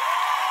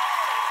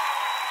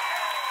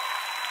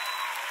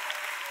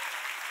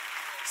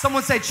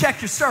 Someone say,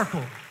 check your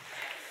circle.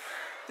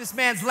 This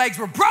man's legs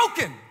were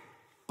broken,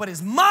 but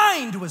his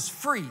mind was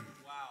free.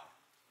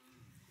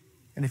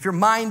 And if your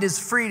mind is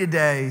free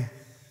today,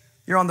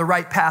 you're on the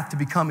right path to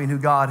becoming who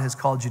God has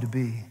called you to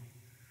be.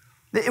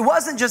 It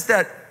wasn't just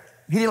that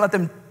he didn't let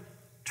them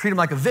treat him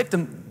like a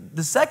victim.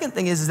 The second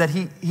thing is that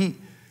he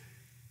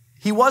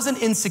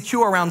wasn't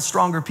insecure around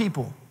stronger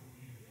people.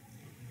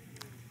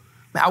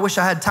 Man, I wish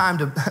I had time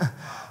to,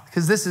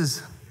 because this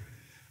is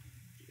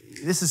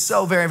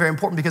so very, very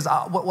important because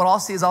what I'll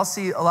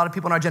see a lot of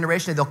people in our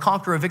generation, they'll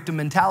conquer a victim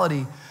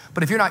mentality.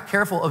 But if you're not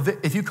careful,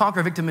 if you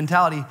conquer a victim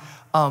mentality,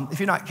 if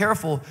you're not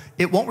careful,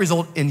 it won't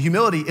result in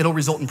humility, it'll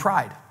result in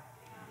pride.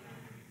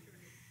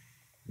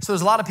 So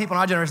there's a lot of people in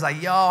our generation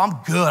like, yo,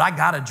 I'm good, I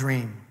got a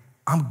dream.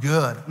 I'm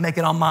good, make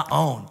it on my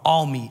own,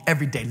 all me,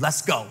 every day,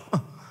 let's go.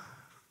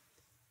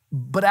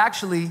 But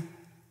actually,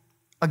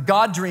 a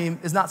God dream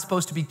is not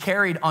supposed to be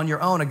carried on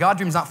your own. A God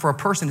dream is not for a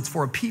person, it's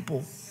for a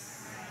people.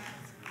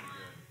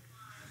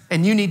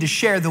 And you need to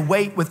share the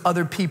weight with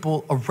other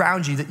people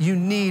around you, that you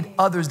need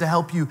others to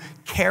help you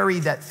carry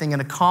that thing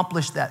and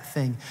accomplish that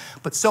thing.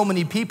 But so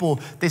many people,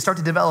 they start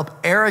to develop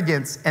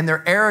arrogance, and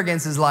their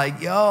arrogance is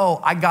like, yo,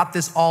 I got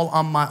this all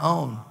on my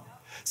own.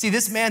 See,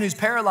 this man who's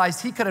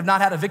paralyzed, he could have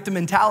not had a victim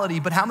mentality,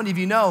 but how many of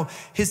you know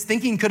his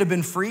thinking could have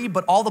been free,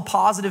 but all the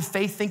positive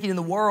faith thinking in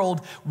the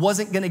world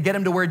wasn't gonna get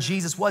him to where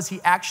Jesus was.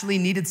 He actually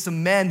needed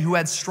some men who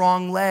had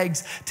strong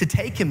legs to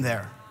take him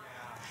there.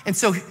 And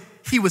so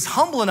he was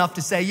humble enough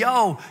to say,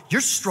 yo,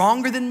 you're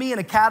stronger than me in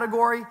a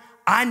category.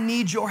 I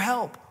need your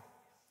help.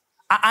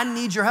 I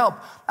need your help.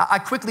 I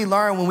quickly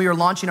learned when we were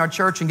launching our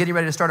church and getting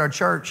ready to start our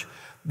church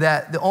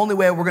that the only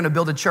way we're gonna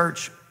build a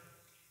church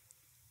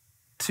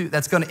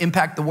that's gonna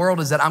impact the world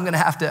is that I'm gonna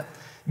have to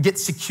get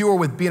secure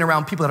with being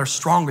around people that are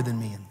stronger than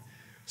me and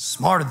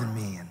smarter than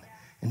me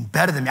and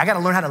better than me. I gotta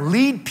learn how to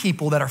lead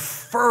people that are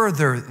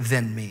further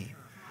than me.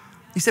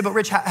 You say, but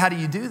Rich, how do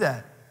you do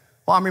that?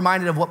 Well, I'm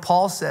reminded of what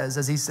Paul says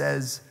as he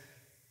says,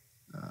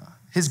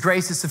 his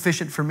grace is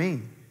sufficient for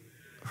me.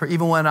 For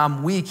even when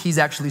I'm weak, he's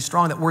actually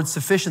strong. That word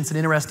sufficient is an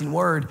interesting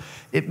word.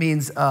 It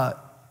means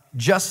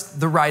just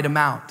the right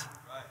amount.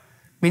 Right.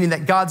 Meaning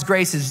that God's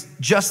grace is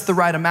just the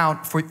right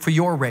amount for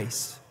your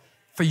race,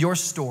 for your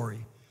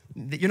story.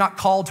 That you're not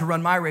called to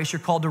run my race, you're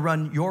called to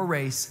run your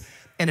race.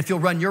 And if you'll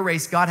run your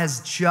race, God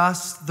has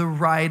just the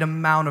right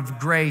amount of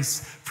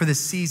grace for the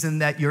season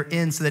that you're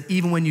in, so that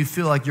even when you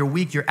feel like you're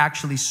weak, you're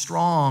actually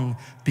strong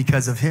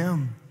because of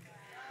him.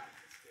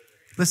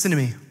 Listen to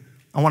me.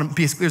 I want to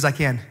be as clear as I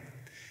can.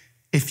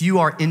 If you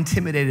are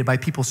intimidated by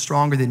people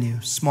stronger than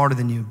you, smarter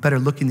than you, better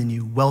looking than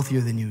you,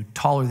 wealthier than you,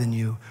 taller than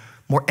you,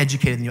 more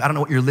educated than you, I don't know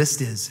what your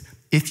list is.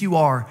 If you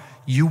are,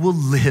 you will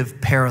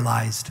live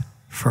paralyzed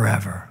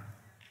forever.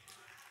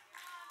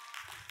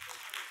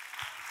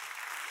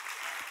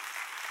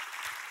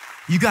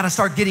 You got to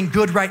start getting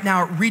good right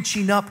now at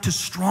reaching up to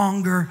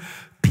stronger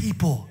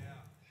people.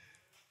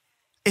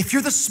 If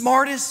you're the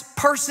smartest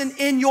person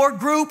in your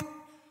group,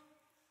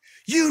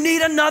 you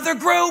need another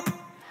group.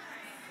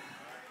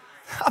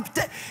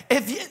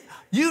 If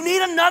you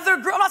need another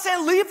group, I'm not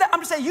saying leave that.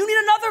 I'm just saying you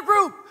need another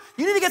group.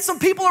 You need to get some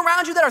people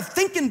around you that are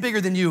thinking bigger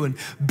than you and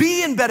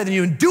being better than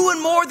you and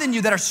doing more than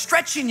you, that are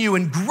stretching you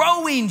and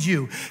growing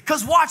you.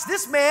 Because watch,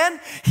 this man,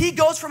 he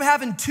goes from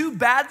having 2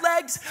 bad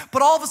legs,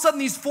 but all of a sudden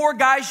these 4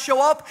 guys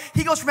show up.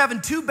 He goes from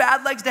having 2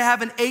 bad legs to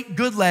having 8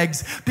 good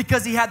legs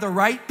because he had the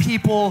right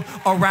people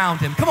around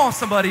him. Come on,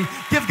 somebody,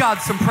 give God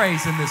some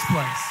praise in this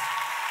place.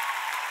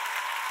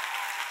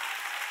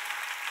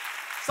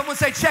 Someone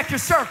say, check your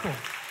circle.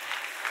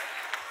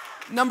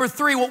 Number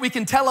 3, what we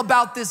can tell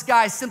about this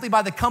guy simply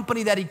by the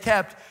company that he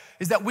kept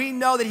is that we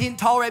know that he didn't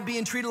tolerate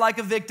being treated like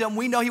a victim.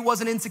 We know he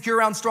wasn't insecure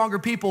around stronger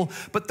people.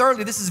 But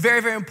thirdly, this is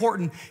very, very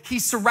important. He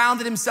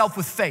surrounded himself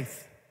with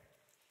faith.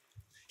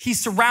 He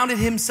surrounded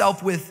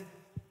himself with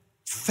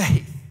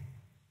faith.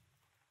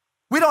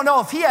 We don't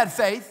know if he had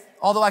faith,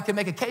 although I could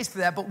make a case for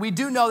that, but we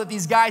do know that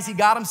these guys he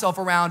got himself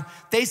around,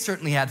 they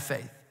certainly had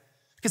faith.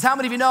 Because how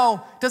many of you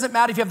know, it doesn't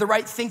matter if you have the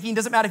right thinking,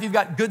 doesn't matter if you've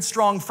got good,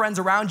 strong friends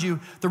around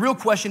you. The real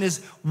question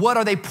is, what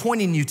are they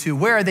pointing you to?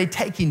 Where are they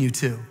taking you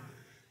to?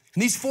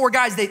 And these 4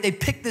 guys, they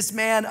picked this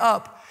man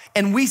up,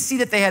 and we see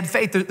that they had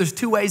faith. There's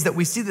 2 ways that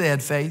we see that they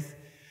had faith.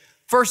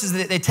 First is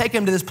that they take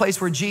him to this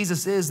place where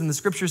Jesus is, and the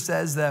scripture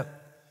says that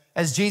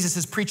as Jesus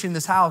is preaching in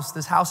this house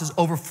is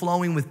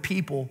overflowing with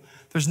people.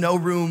 There's no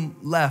room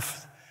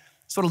left.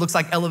 Sort of looks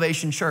like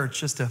Elevation Church,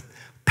 just a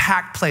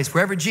packed place.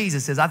 Wherever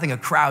Jesus is, I think a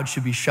crowd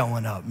should be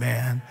showing up,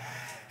 man.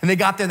 And they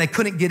got there and they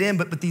couldn't get in,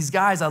 but these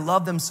guys, I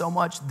love them so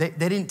much, they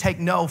didn't take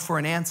no for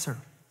an answer.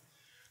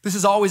 This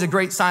is always a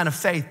great sign of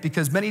faith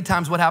because many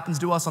times what happens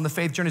to us on the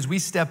faith journey is we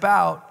step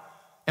out,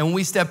 and when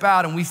we step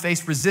out and we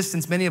face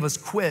resistance, many of us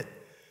quit.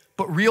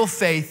 But real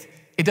faith,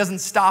 it doesn't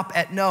stop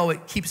at no,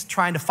 it keeps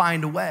trying to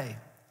find a way.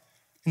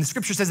 And the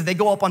scripture says that they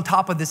go up on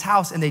top of this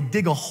house and they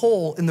dig a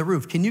hole in the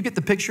roof. Can you get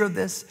the picture of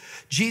this?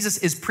 Jesus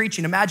is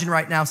preaching. Imagine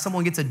right now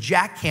someone gets a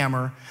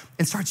jackhammer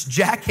and starts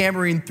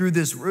jackhammering through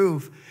this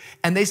roof,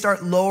 and they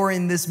start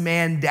lowering this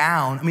man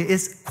down. I mean,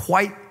 it's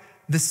quite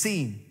the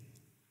scene.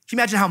 Can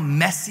you imagine how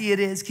messy it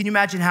is? Can you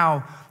imagine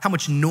how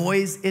much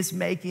noise it's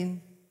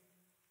making?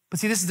 But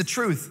see, this is the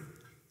truth,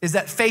 is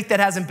that faith that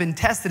hasn't been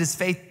tested is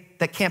faith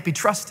that can't be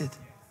trusted.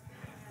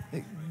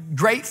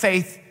 Great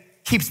faith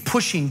keeps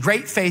pushing.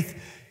 Great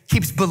faith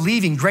keeps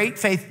believing. Great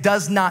faith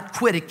does not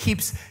quit. It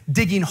keeps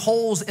digging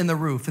holes in the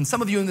roof. And some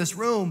of you in this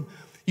room,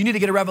 you need to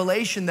get a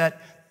revelation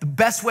that the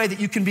best way that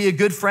you can be a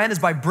good friend is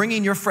by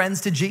bringing your friends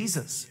to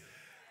Jesus.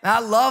 And I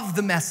love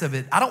the mess of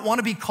it. I don't want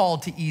to be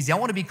called to easy. I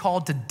want to be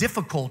called to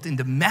difficult and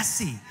to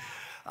messy.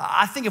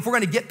 I think if we're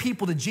going to get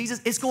people to Jesus,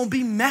 it's going to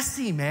be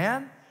messy,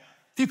 man.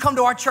 If you come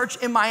to our church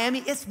in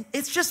Miami,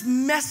 it's just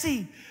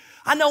messy.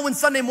 I know when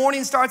Sunday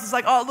morning starts, it's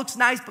like, oh, it looks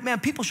nice, but man,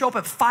 people show up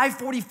at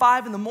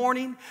 5:45 in the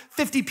morning,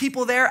 50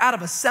 people there out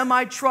of a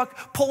semi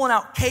truck, pulling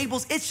out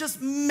cables. It's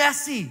just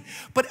messy,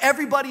 but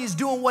everybody is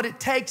doing what it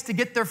takes to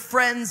get their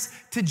friends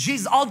to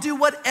Jesus. I'll do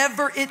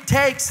whatever it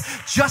takes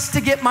just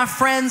to get my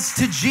friends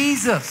to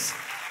Jesus.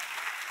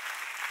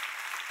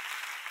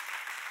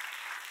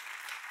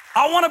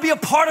 I want to be a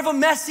part of a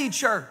messy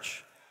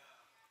church.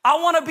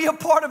 I want to be a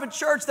part of a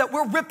church that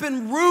we're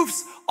ripping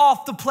roofs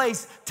off the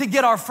place to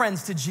get our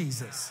friends to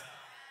Jesus.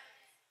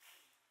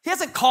 He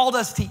hasn't called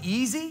us to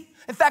easy.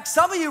 In fact,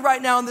 some of you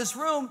right now in this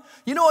room,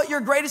 you know what your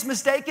greatest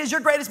mistake is?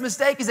 Your greatest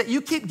mistake is that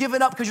you keep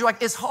giving up because you're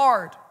like, it's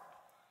hard.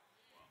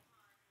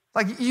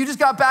 Like you just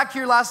got back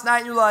here last night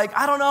and you're like,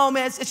 I don't know,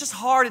 man, it's just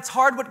hard. It's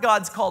hard what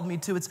God's called me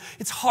to.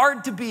 It's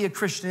hard to be a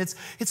Christian.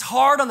 It's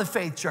hard on the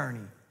faith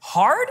journey.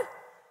 Hard?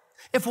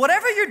 If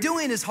whatever you're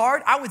doing is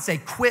hard, I would say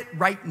quit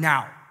right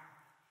now.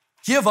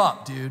 Give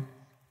up, dude,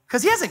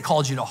 because he hasn't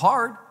called you to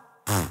hard.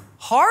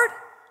 Hard?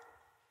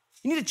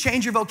 You need to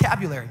change your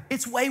vocabulary.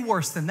 It's way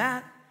worse than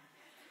that.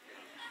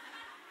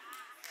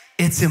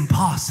 It's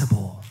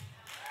impossible.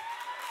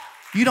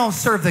 You don't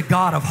serve the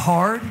God of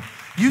hard.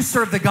 You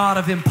serve the God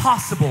of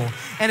impossible.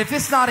 And if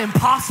it's not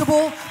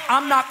impossible,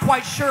 I'm not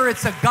quite sure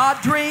it's a God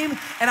dream,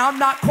 and I'm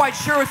not quite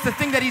sure it's the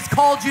thing that he's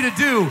called you to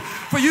do.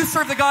 For you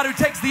serve the God who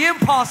takes the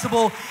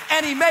impossible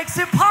and he makes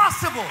it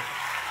possible.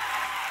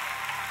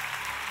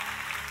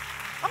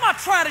 I'm not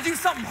trying to do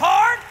something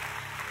hard.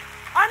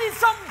 I need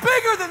something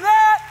bigger than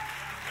that.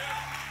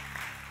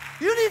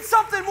 You need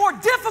something more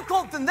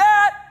difficult than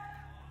that.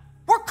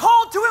 We're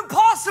called to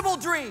impossible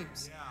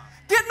dreams.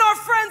 Getting our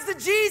friends to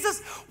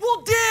Jesus,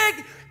 we'll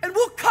dig and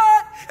we'll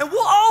cut and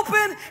we'll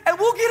open and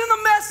we'll get in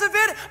the mess of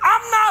it.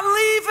 I'm not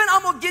leaving.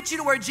 I'm going to get you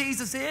to where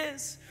Jesus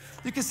is.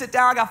 You can sit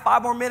down. I got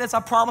 5 more minutes. I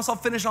promise I'll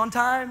finish on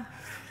time.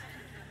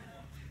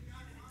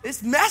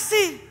 It's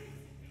messy.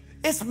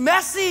 It's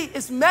messy.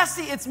 It's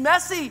messy. It's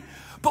messy.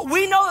 But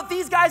we know that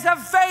these guys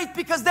have faith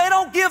because they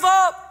don't give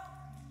up.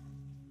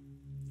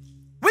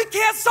 We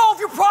can't solve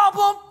your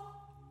problem,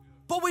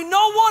 but we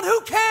know one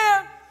who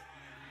can.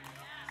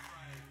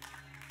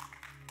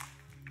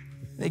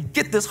 They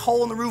get this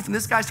hole in the roof, and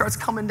this guy starts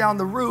coming down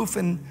the roof.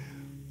 And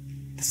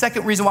the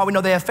second reason why we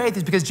know they have faith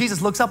is because Jesus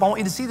looks up. I want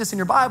you to see this in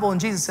your Bible. And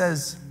Jesus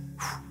says,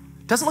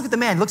 doesn't look at the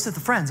man, he looks at the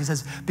friends. He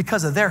says,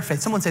 because of their faith.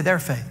 Someone say their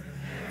faith.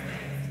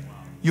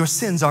 Your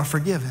sins are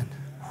forgiven.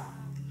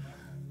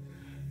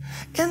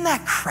 Isn't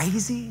that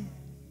crazy?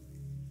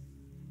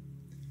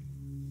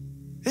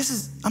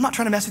 I'm not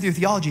trying to mess with your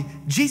theology.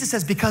 Jesus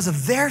says, because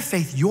of their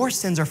faith, your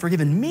sins are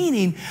forgiven.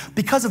 Meaning,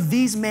 because of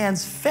these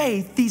man's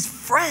faith, these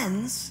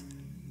friends,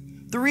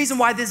 the reason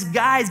why this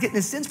guy is getting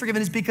his sins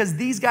forgiven is because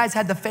these guys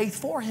had the faith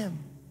for him.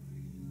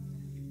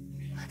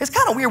 It's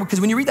kind of weird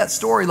because when you read that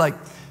story, like,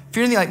 if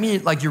you're anything like me,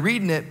 like you're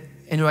reading it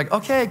and you're like,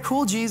 okay,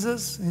 cool,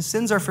 Jesus, his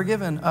sins are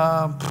forgiven.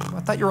 I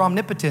thought you were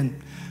omnipotent.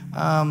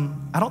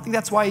 I don't think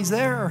that's why he's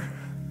there.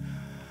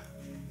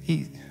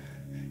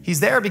 He's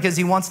there because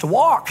he wants to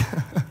walk.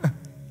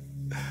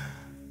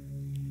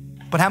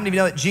 But how many of you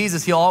know that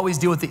Jesus, he'll always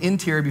deal with the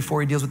interior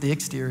before he deals with the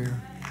exterior?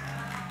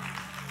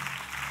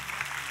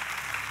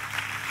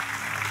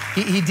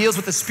 He deals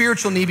with the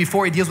spiritual need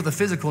before he deals with the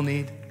physical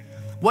need.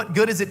 What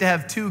good is it to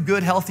have two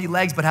good, healthy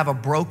legs but have a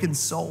broken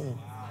soul?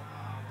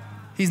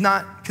 He's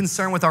not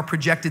concerned with our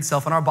projected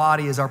self, and our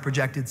body is our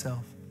projected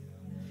self.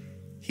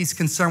 He's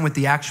concerned with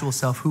the actual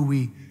self, who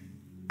we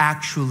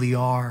actually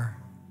are.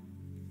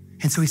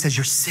 And so he says,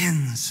 your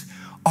sins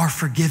are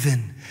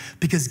forgiven.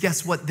 Because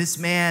guess what? This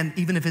man,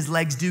 even if his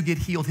legs do get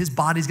healed, his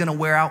body's gonna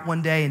wear out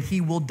one day and he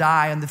will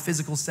die in the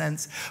physical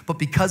sense. But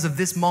because of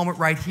this moment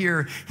right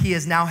here, he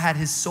has now had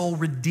his soul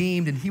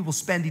redeemed and he will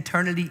spend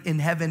eternity in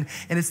heaven.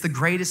 And it's the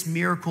greatest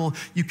miracle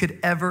you could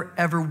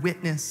ever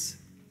witness.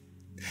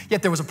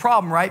 Yet there was a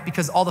problem, right?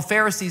 Because all the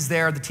Pharisees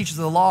there, the teachers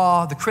of the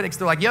law, the critics,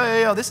 they're like,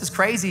 yo, this is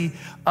crazy.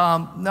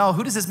 No,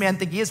 who does this man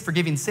think he is,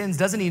 forgiving sins?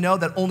 Doesn't he know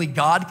that only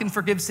God can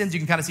forgive sins? You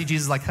can kind of see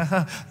Jesus like,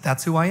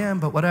 that's who I am,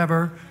 but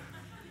whatever.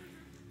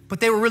 But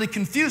they were really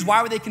confused.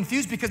 Why were they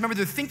confused? Because remember,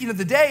 their thinking of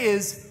the day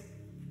is,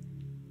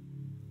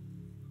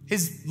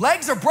 his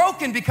legs are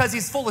broken because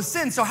he's full of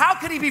sin. So how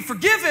could he be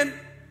forgiven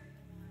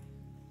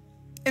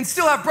and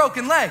still have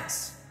broken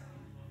legs?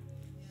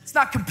 It's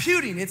not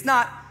computing. It's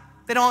not,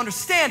 they don't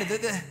understand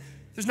it.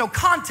 There's no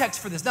context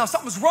for this. Now,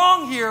 something's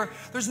wrong here.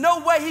 There's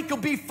no way he could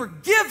be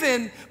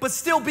forgiven but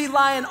still be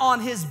lying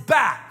on his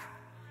back.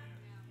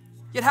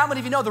 Yet how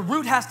many of you know the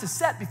root has to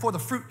set before the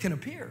fruit can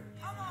appear?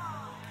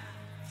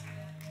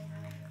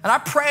 And I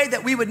pray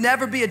that we would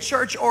never be a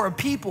church or a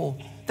people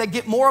that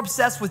get more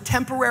obsessed with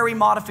temporary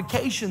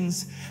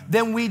modifications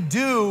than we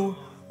do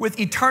with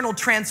eternal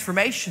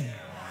transformation.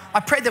 I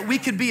pray that we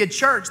could be a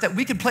church, that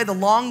we could play the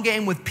long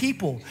game with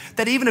people,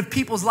 that even if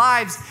people's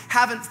lives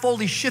haven't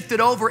fully shifted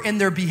over in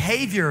their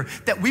behavior,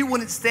 that we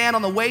wouldn't stand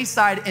on the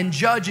wayside and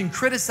judge and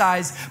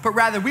criticize, but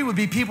rather we would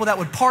be people that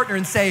would partner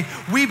and say,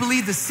 we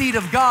believe the seed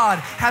of God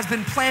has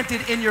been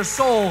planted in your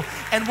soul,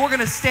 and we're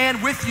gonna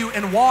stand with you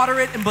and water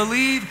it and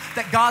believe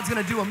that God's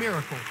gonna do a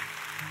miracle.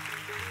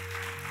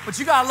 But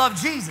you gotta love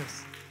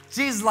Jesus.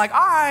 Jesus is like, all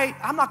right,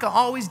 I'm not gonna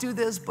always do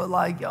this, but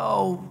like,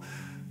 yo,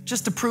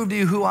 just to prove to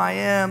you who I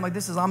am, like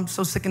I'm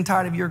so sick and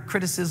tired of your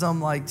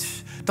criticism. Like,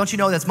 don't you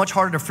know that's much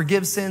harder to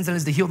forgive sins than it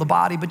is to heal the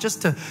body? But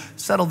just to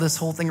settle this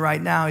whole thing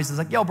right now, he says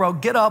like, yo, bro,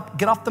 get up,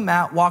 get off the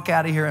mat, walk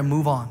out of here and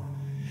move on.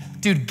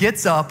 Dude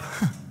gets up,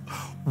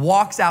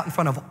 walks out in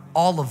front of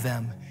all of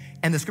them.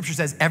 And the scripture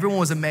says everyone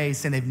was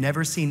amazed and they've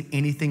never seen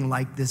anything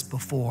like this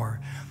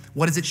before.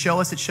 What does it show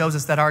us? It shows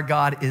us that our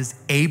God is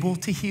able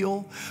to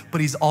heal,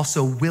 but he's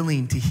also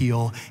willing to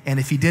heal. And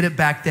if he did it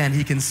back then,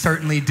 he can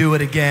certainly do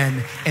it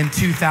again in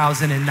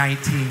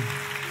 2019.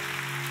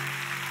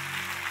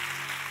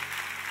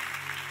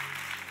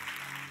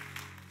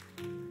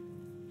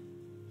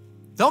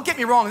 Don't get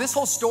me wrong, this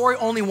whole story,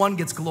 only one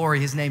gets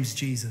glory. His name's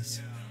Jesus.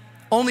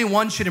 Only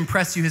one should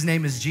impress you. His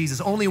name is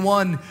Jesus. Only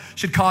one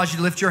should cause you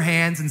to lift your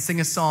hands and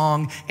sing a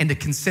song and to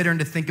consider and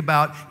to think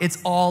about.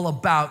 It's all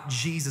about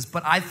Jesus.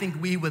 But I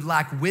think we would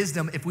lack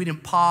wisdom if we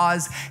didn't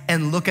pause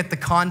and look at the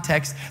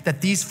context that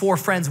these four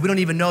friends, we don't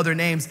even know their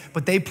names,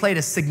 but they played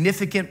a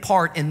significant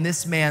part in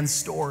this man's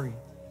story.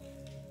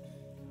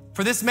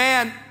 For this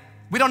man,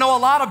 we don't know a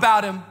lot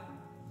about him,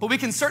 but we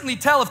can certainly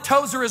tell if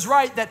Tozer is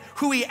right that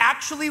who he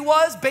actually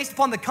was, based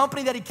upon the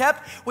company that he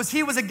kept, was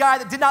he was a guy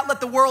that did not let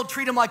the world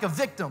treat him like a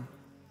victim.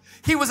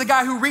 He was a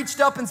guy who reached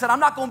up and said,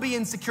 I'm not gonna be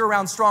insecure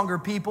around stronger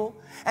people.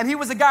 And he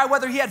was a guy,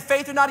 whether he had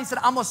faith or not, he said,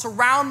 I'm gonna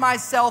surround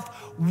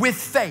myself with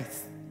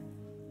faith.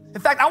 In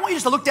fact, I want you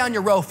just to look down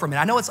your row for a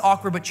minute. I know it's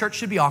awkward, but church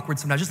should be awkward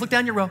sometimes. Just look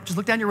down your row, just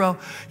look down your row.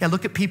 Yeah,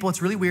 look at people,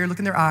 it's really weird. Look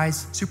in their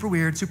eyes, super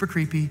weird, super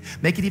creepy.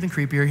 Make it even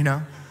creepier, you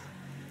know?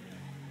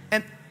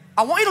 And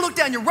I want you to look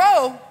down your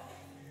row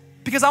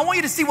because I want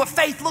you to see what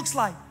faith looks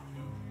like.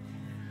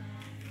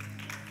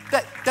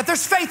 That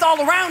there's faith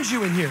all around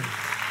you in here.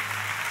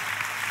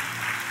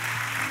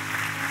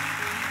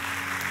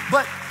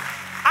 But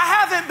I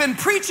haven't been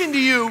preaching to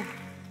you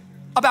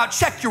about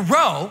check your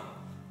row.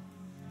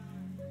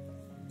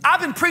 I've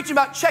been preaching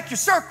about check your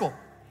circle.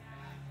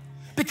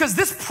 Because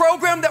this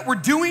program that we're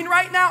doing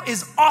right now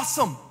is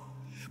awesome.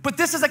 But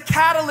this is a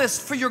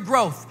catalyst for your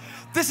growth.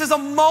 This is a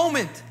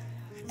moment.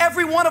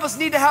 every one of us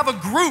need to have a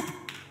group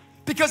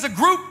because a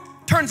group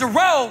turns a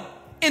row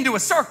into a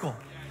circle.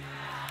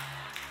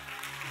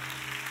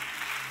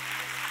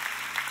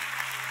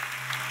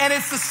 And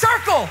it's the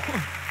circle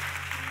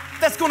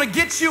that's gonna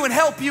get you and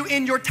help you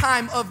in your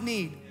time of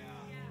need.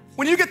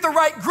 When you get the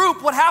right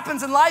group, what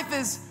happens in life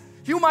is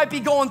you might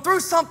be going through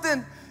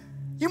something,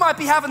 you might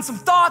be having some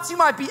thoughts, you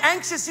might be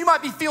anxious, you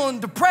might be feeling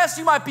depressed,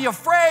 you might be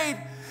afraid,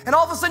 and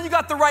all of a sudden you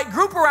got the right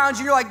group around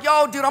you, you're like,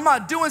 yo, dude, I'm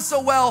not doing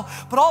so well,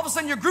 but all of a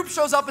sudden your group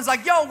shows up and is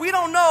like, yo, we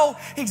don't know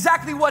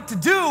exactly what to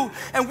do,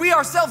 and we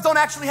ourselves don't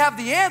actually have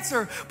the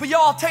answer, but yo,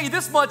 I'll tell you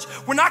this much,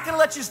 we're not gonna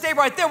let you stay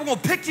right there, we're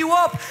gonna pick you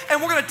up,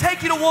 and we're gonna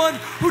take you to one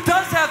who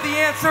does have the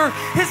answer.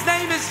 His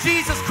name is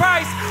Jesus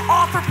Christ,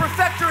 author,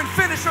 perfecter, and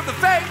finisher of the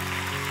faith.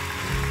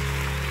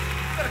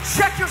 You gotta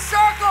check your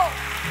circle.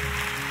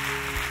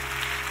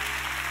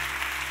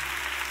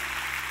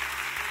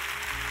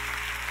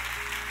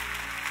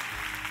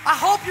 I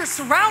hope you're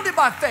surrounded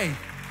by faith.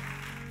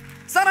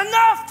 It's not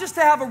enough just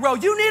to have a row.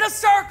 You need a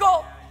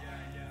circle.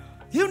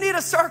 You need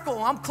a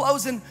circle. I'm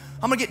closing.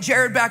 I'm gonna get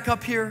Jared back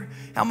up here.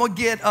 I'm gonna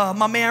get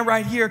my man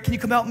right here. Can you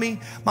come help me?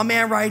 My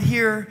man right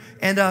here.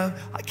 And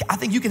I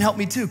think you can help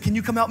me too. Can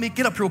you come help me?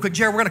 Get up here real quick.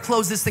 Jared, we're gonna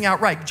close this thing out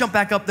right. Jump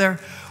back up there.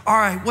 All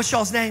right, what's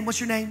y'all's name? What's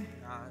your name?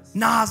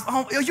 Nas.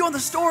 Oh, are you on the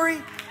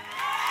story?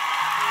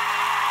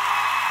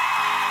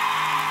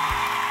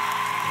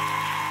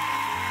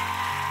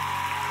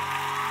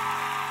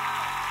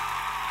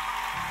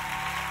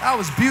 That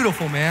was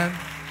beautiful, man.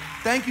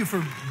 Thank you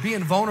for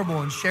being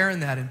vulnerable and sharing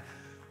that. And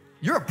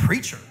you're a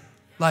preacher.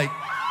 Like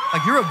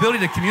your ability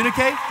to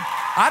communicate,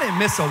 I didn't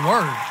miss a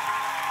word.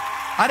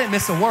 I didn't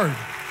miss a word.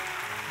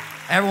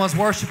 Everyone's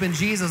worshiping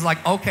Jesus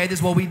like, okay, this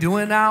is what we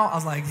doing now? I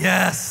was like,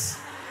 yes.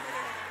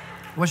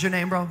 What's your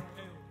name, bro?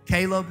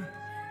 Caleb.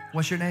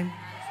 What's your name?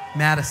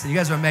 Madison. You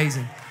guys are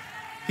amazing.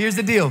 Here's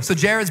the deal. So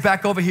Jared's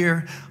back over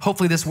here.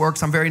 Hopefully this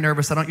works. I'm very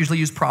nervous. I don't usually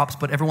use props,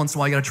 but every once in a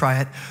while you gotta try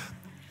it.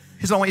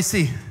 Here's what I want you to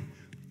see.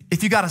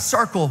 If you got a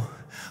circle,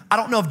 I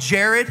don't know if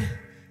Jared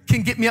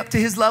can get me up to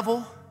his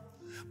level,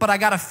 but I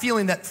got a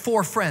feeling that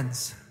 4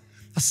 friends,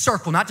 a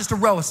circle, not just a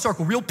row, a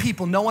circle, real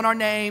people, knowing our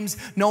names,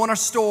 knowing our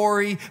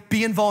story,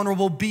 being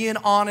vulnerable, being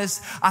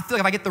honest. I feel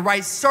like if I get the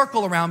right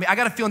circle around me, I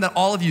got a feeling that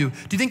all of you,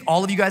 do you think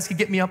all of you guys could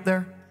get me up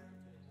there?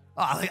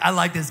 Oh, I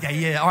like this guy,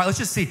 yeah. All right, let's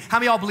just see. How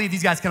many of y'all believe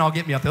these guys can all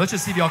get me up there? Let's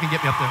just see if y'all can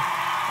get me up there.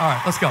 All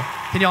right, let's go.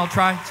 Can y'all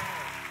try?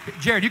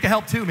 Jared, you can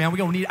help too, man. We're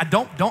gonna need, I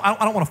don't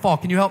want to fall.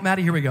 Can you help,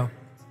 Maddie? Here we go.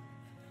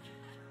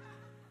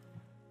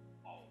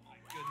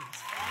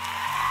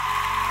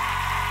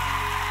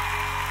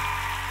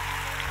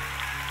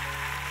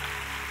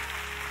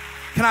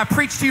 Can I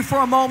preach to you for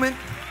a moment?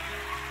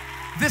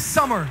 This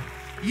summer,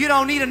 you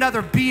don't need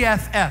another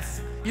BFF.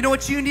 You know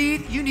what you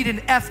need? You need an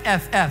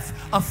FFF,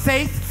 a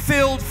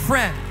faith-filled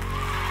friend.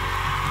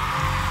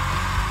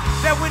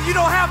 That when you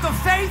don't have the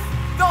faith,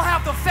 they'll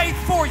have the faith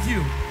for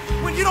you.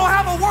 When you don't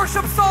have a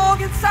worship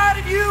song inside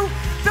of you,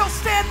 they'll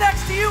stand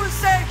next to you and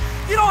say,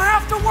 you don't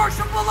have to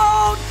worship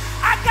alone.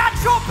 I got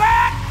your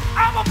back.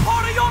 I'm a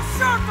part of your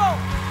circle.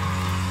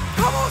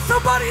 Come on,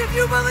 somebody, if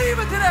you believe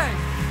it today.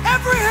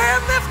 Every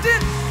hand lifted.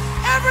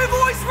 Every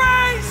voice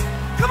raised.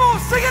 Come on,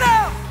 sing it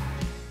out.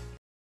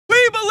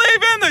 We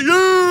believe in the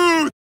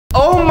youth.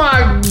 Oh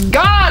my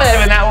God,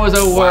 Evan, that was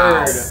a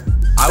word.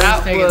 I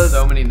was taking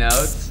so many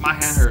notes. My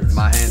hand hurts.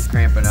 My hand's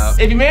cramping up.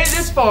 If you made it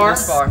this far,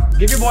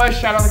 give your boy a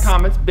shout out in the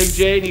comments. Big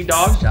J, Need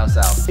Dog. Shouts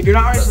out. If you're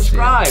not already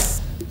subscribed,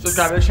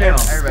 subscribe to the channel.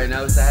 Everybody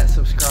knows that.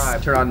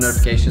 Subscribe. Turn on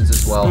notifications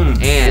as well.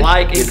 And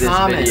like give and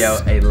comment.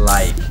 this video a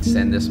like.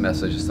 Send this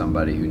message to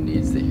somebody who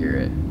needs to hear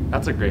it.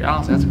 That's a great,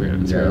 honestly, that's great.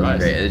 That's That's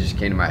great. It just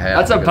came to my head.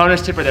 That's a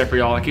bonus tip right there for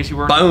y'all in case you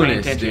weren't paying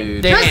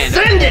attention. Dude. Just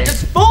send it.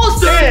 Just full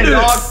send,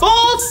 dog.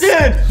 Full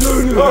send.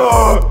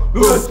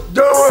 Let's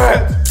do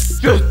it.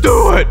 Just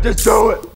do it. Just do it.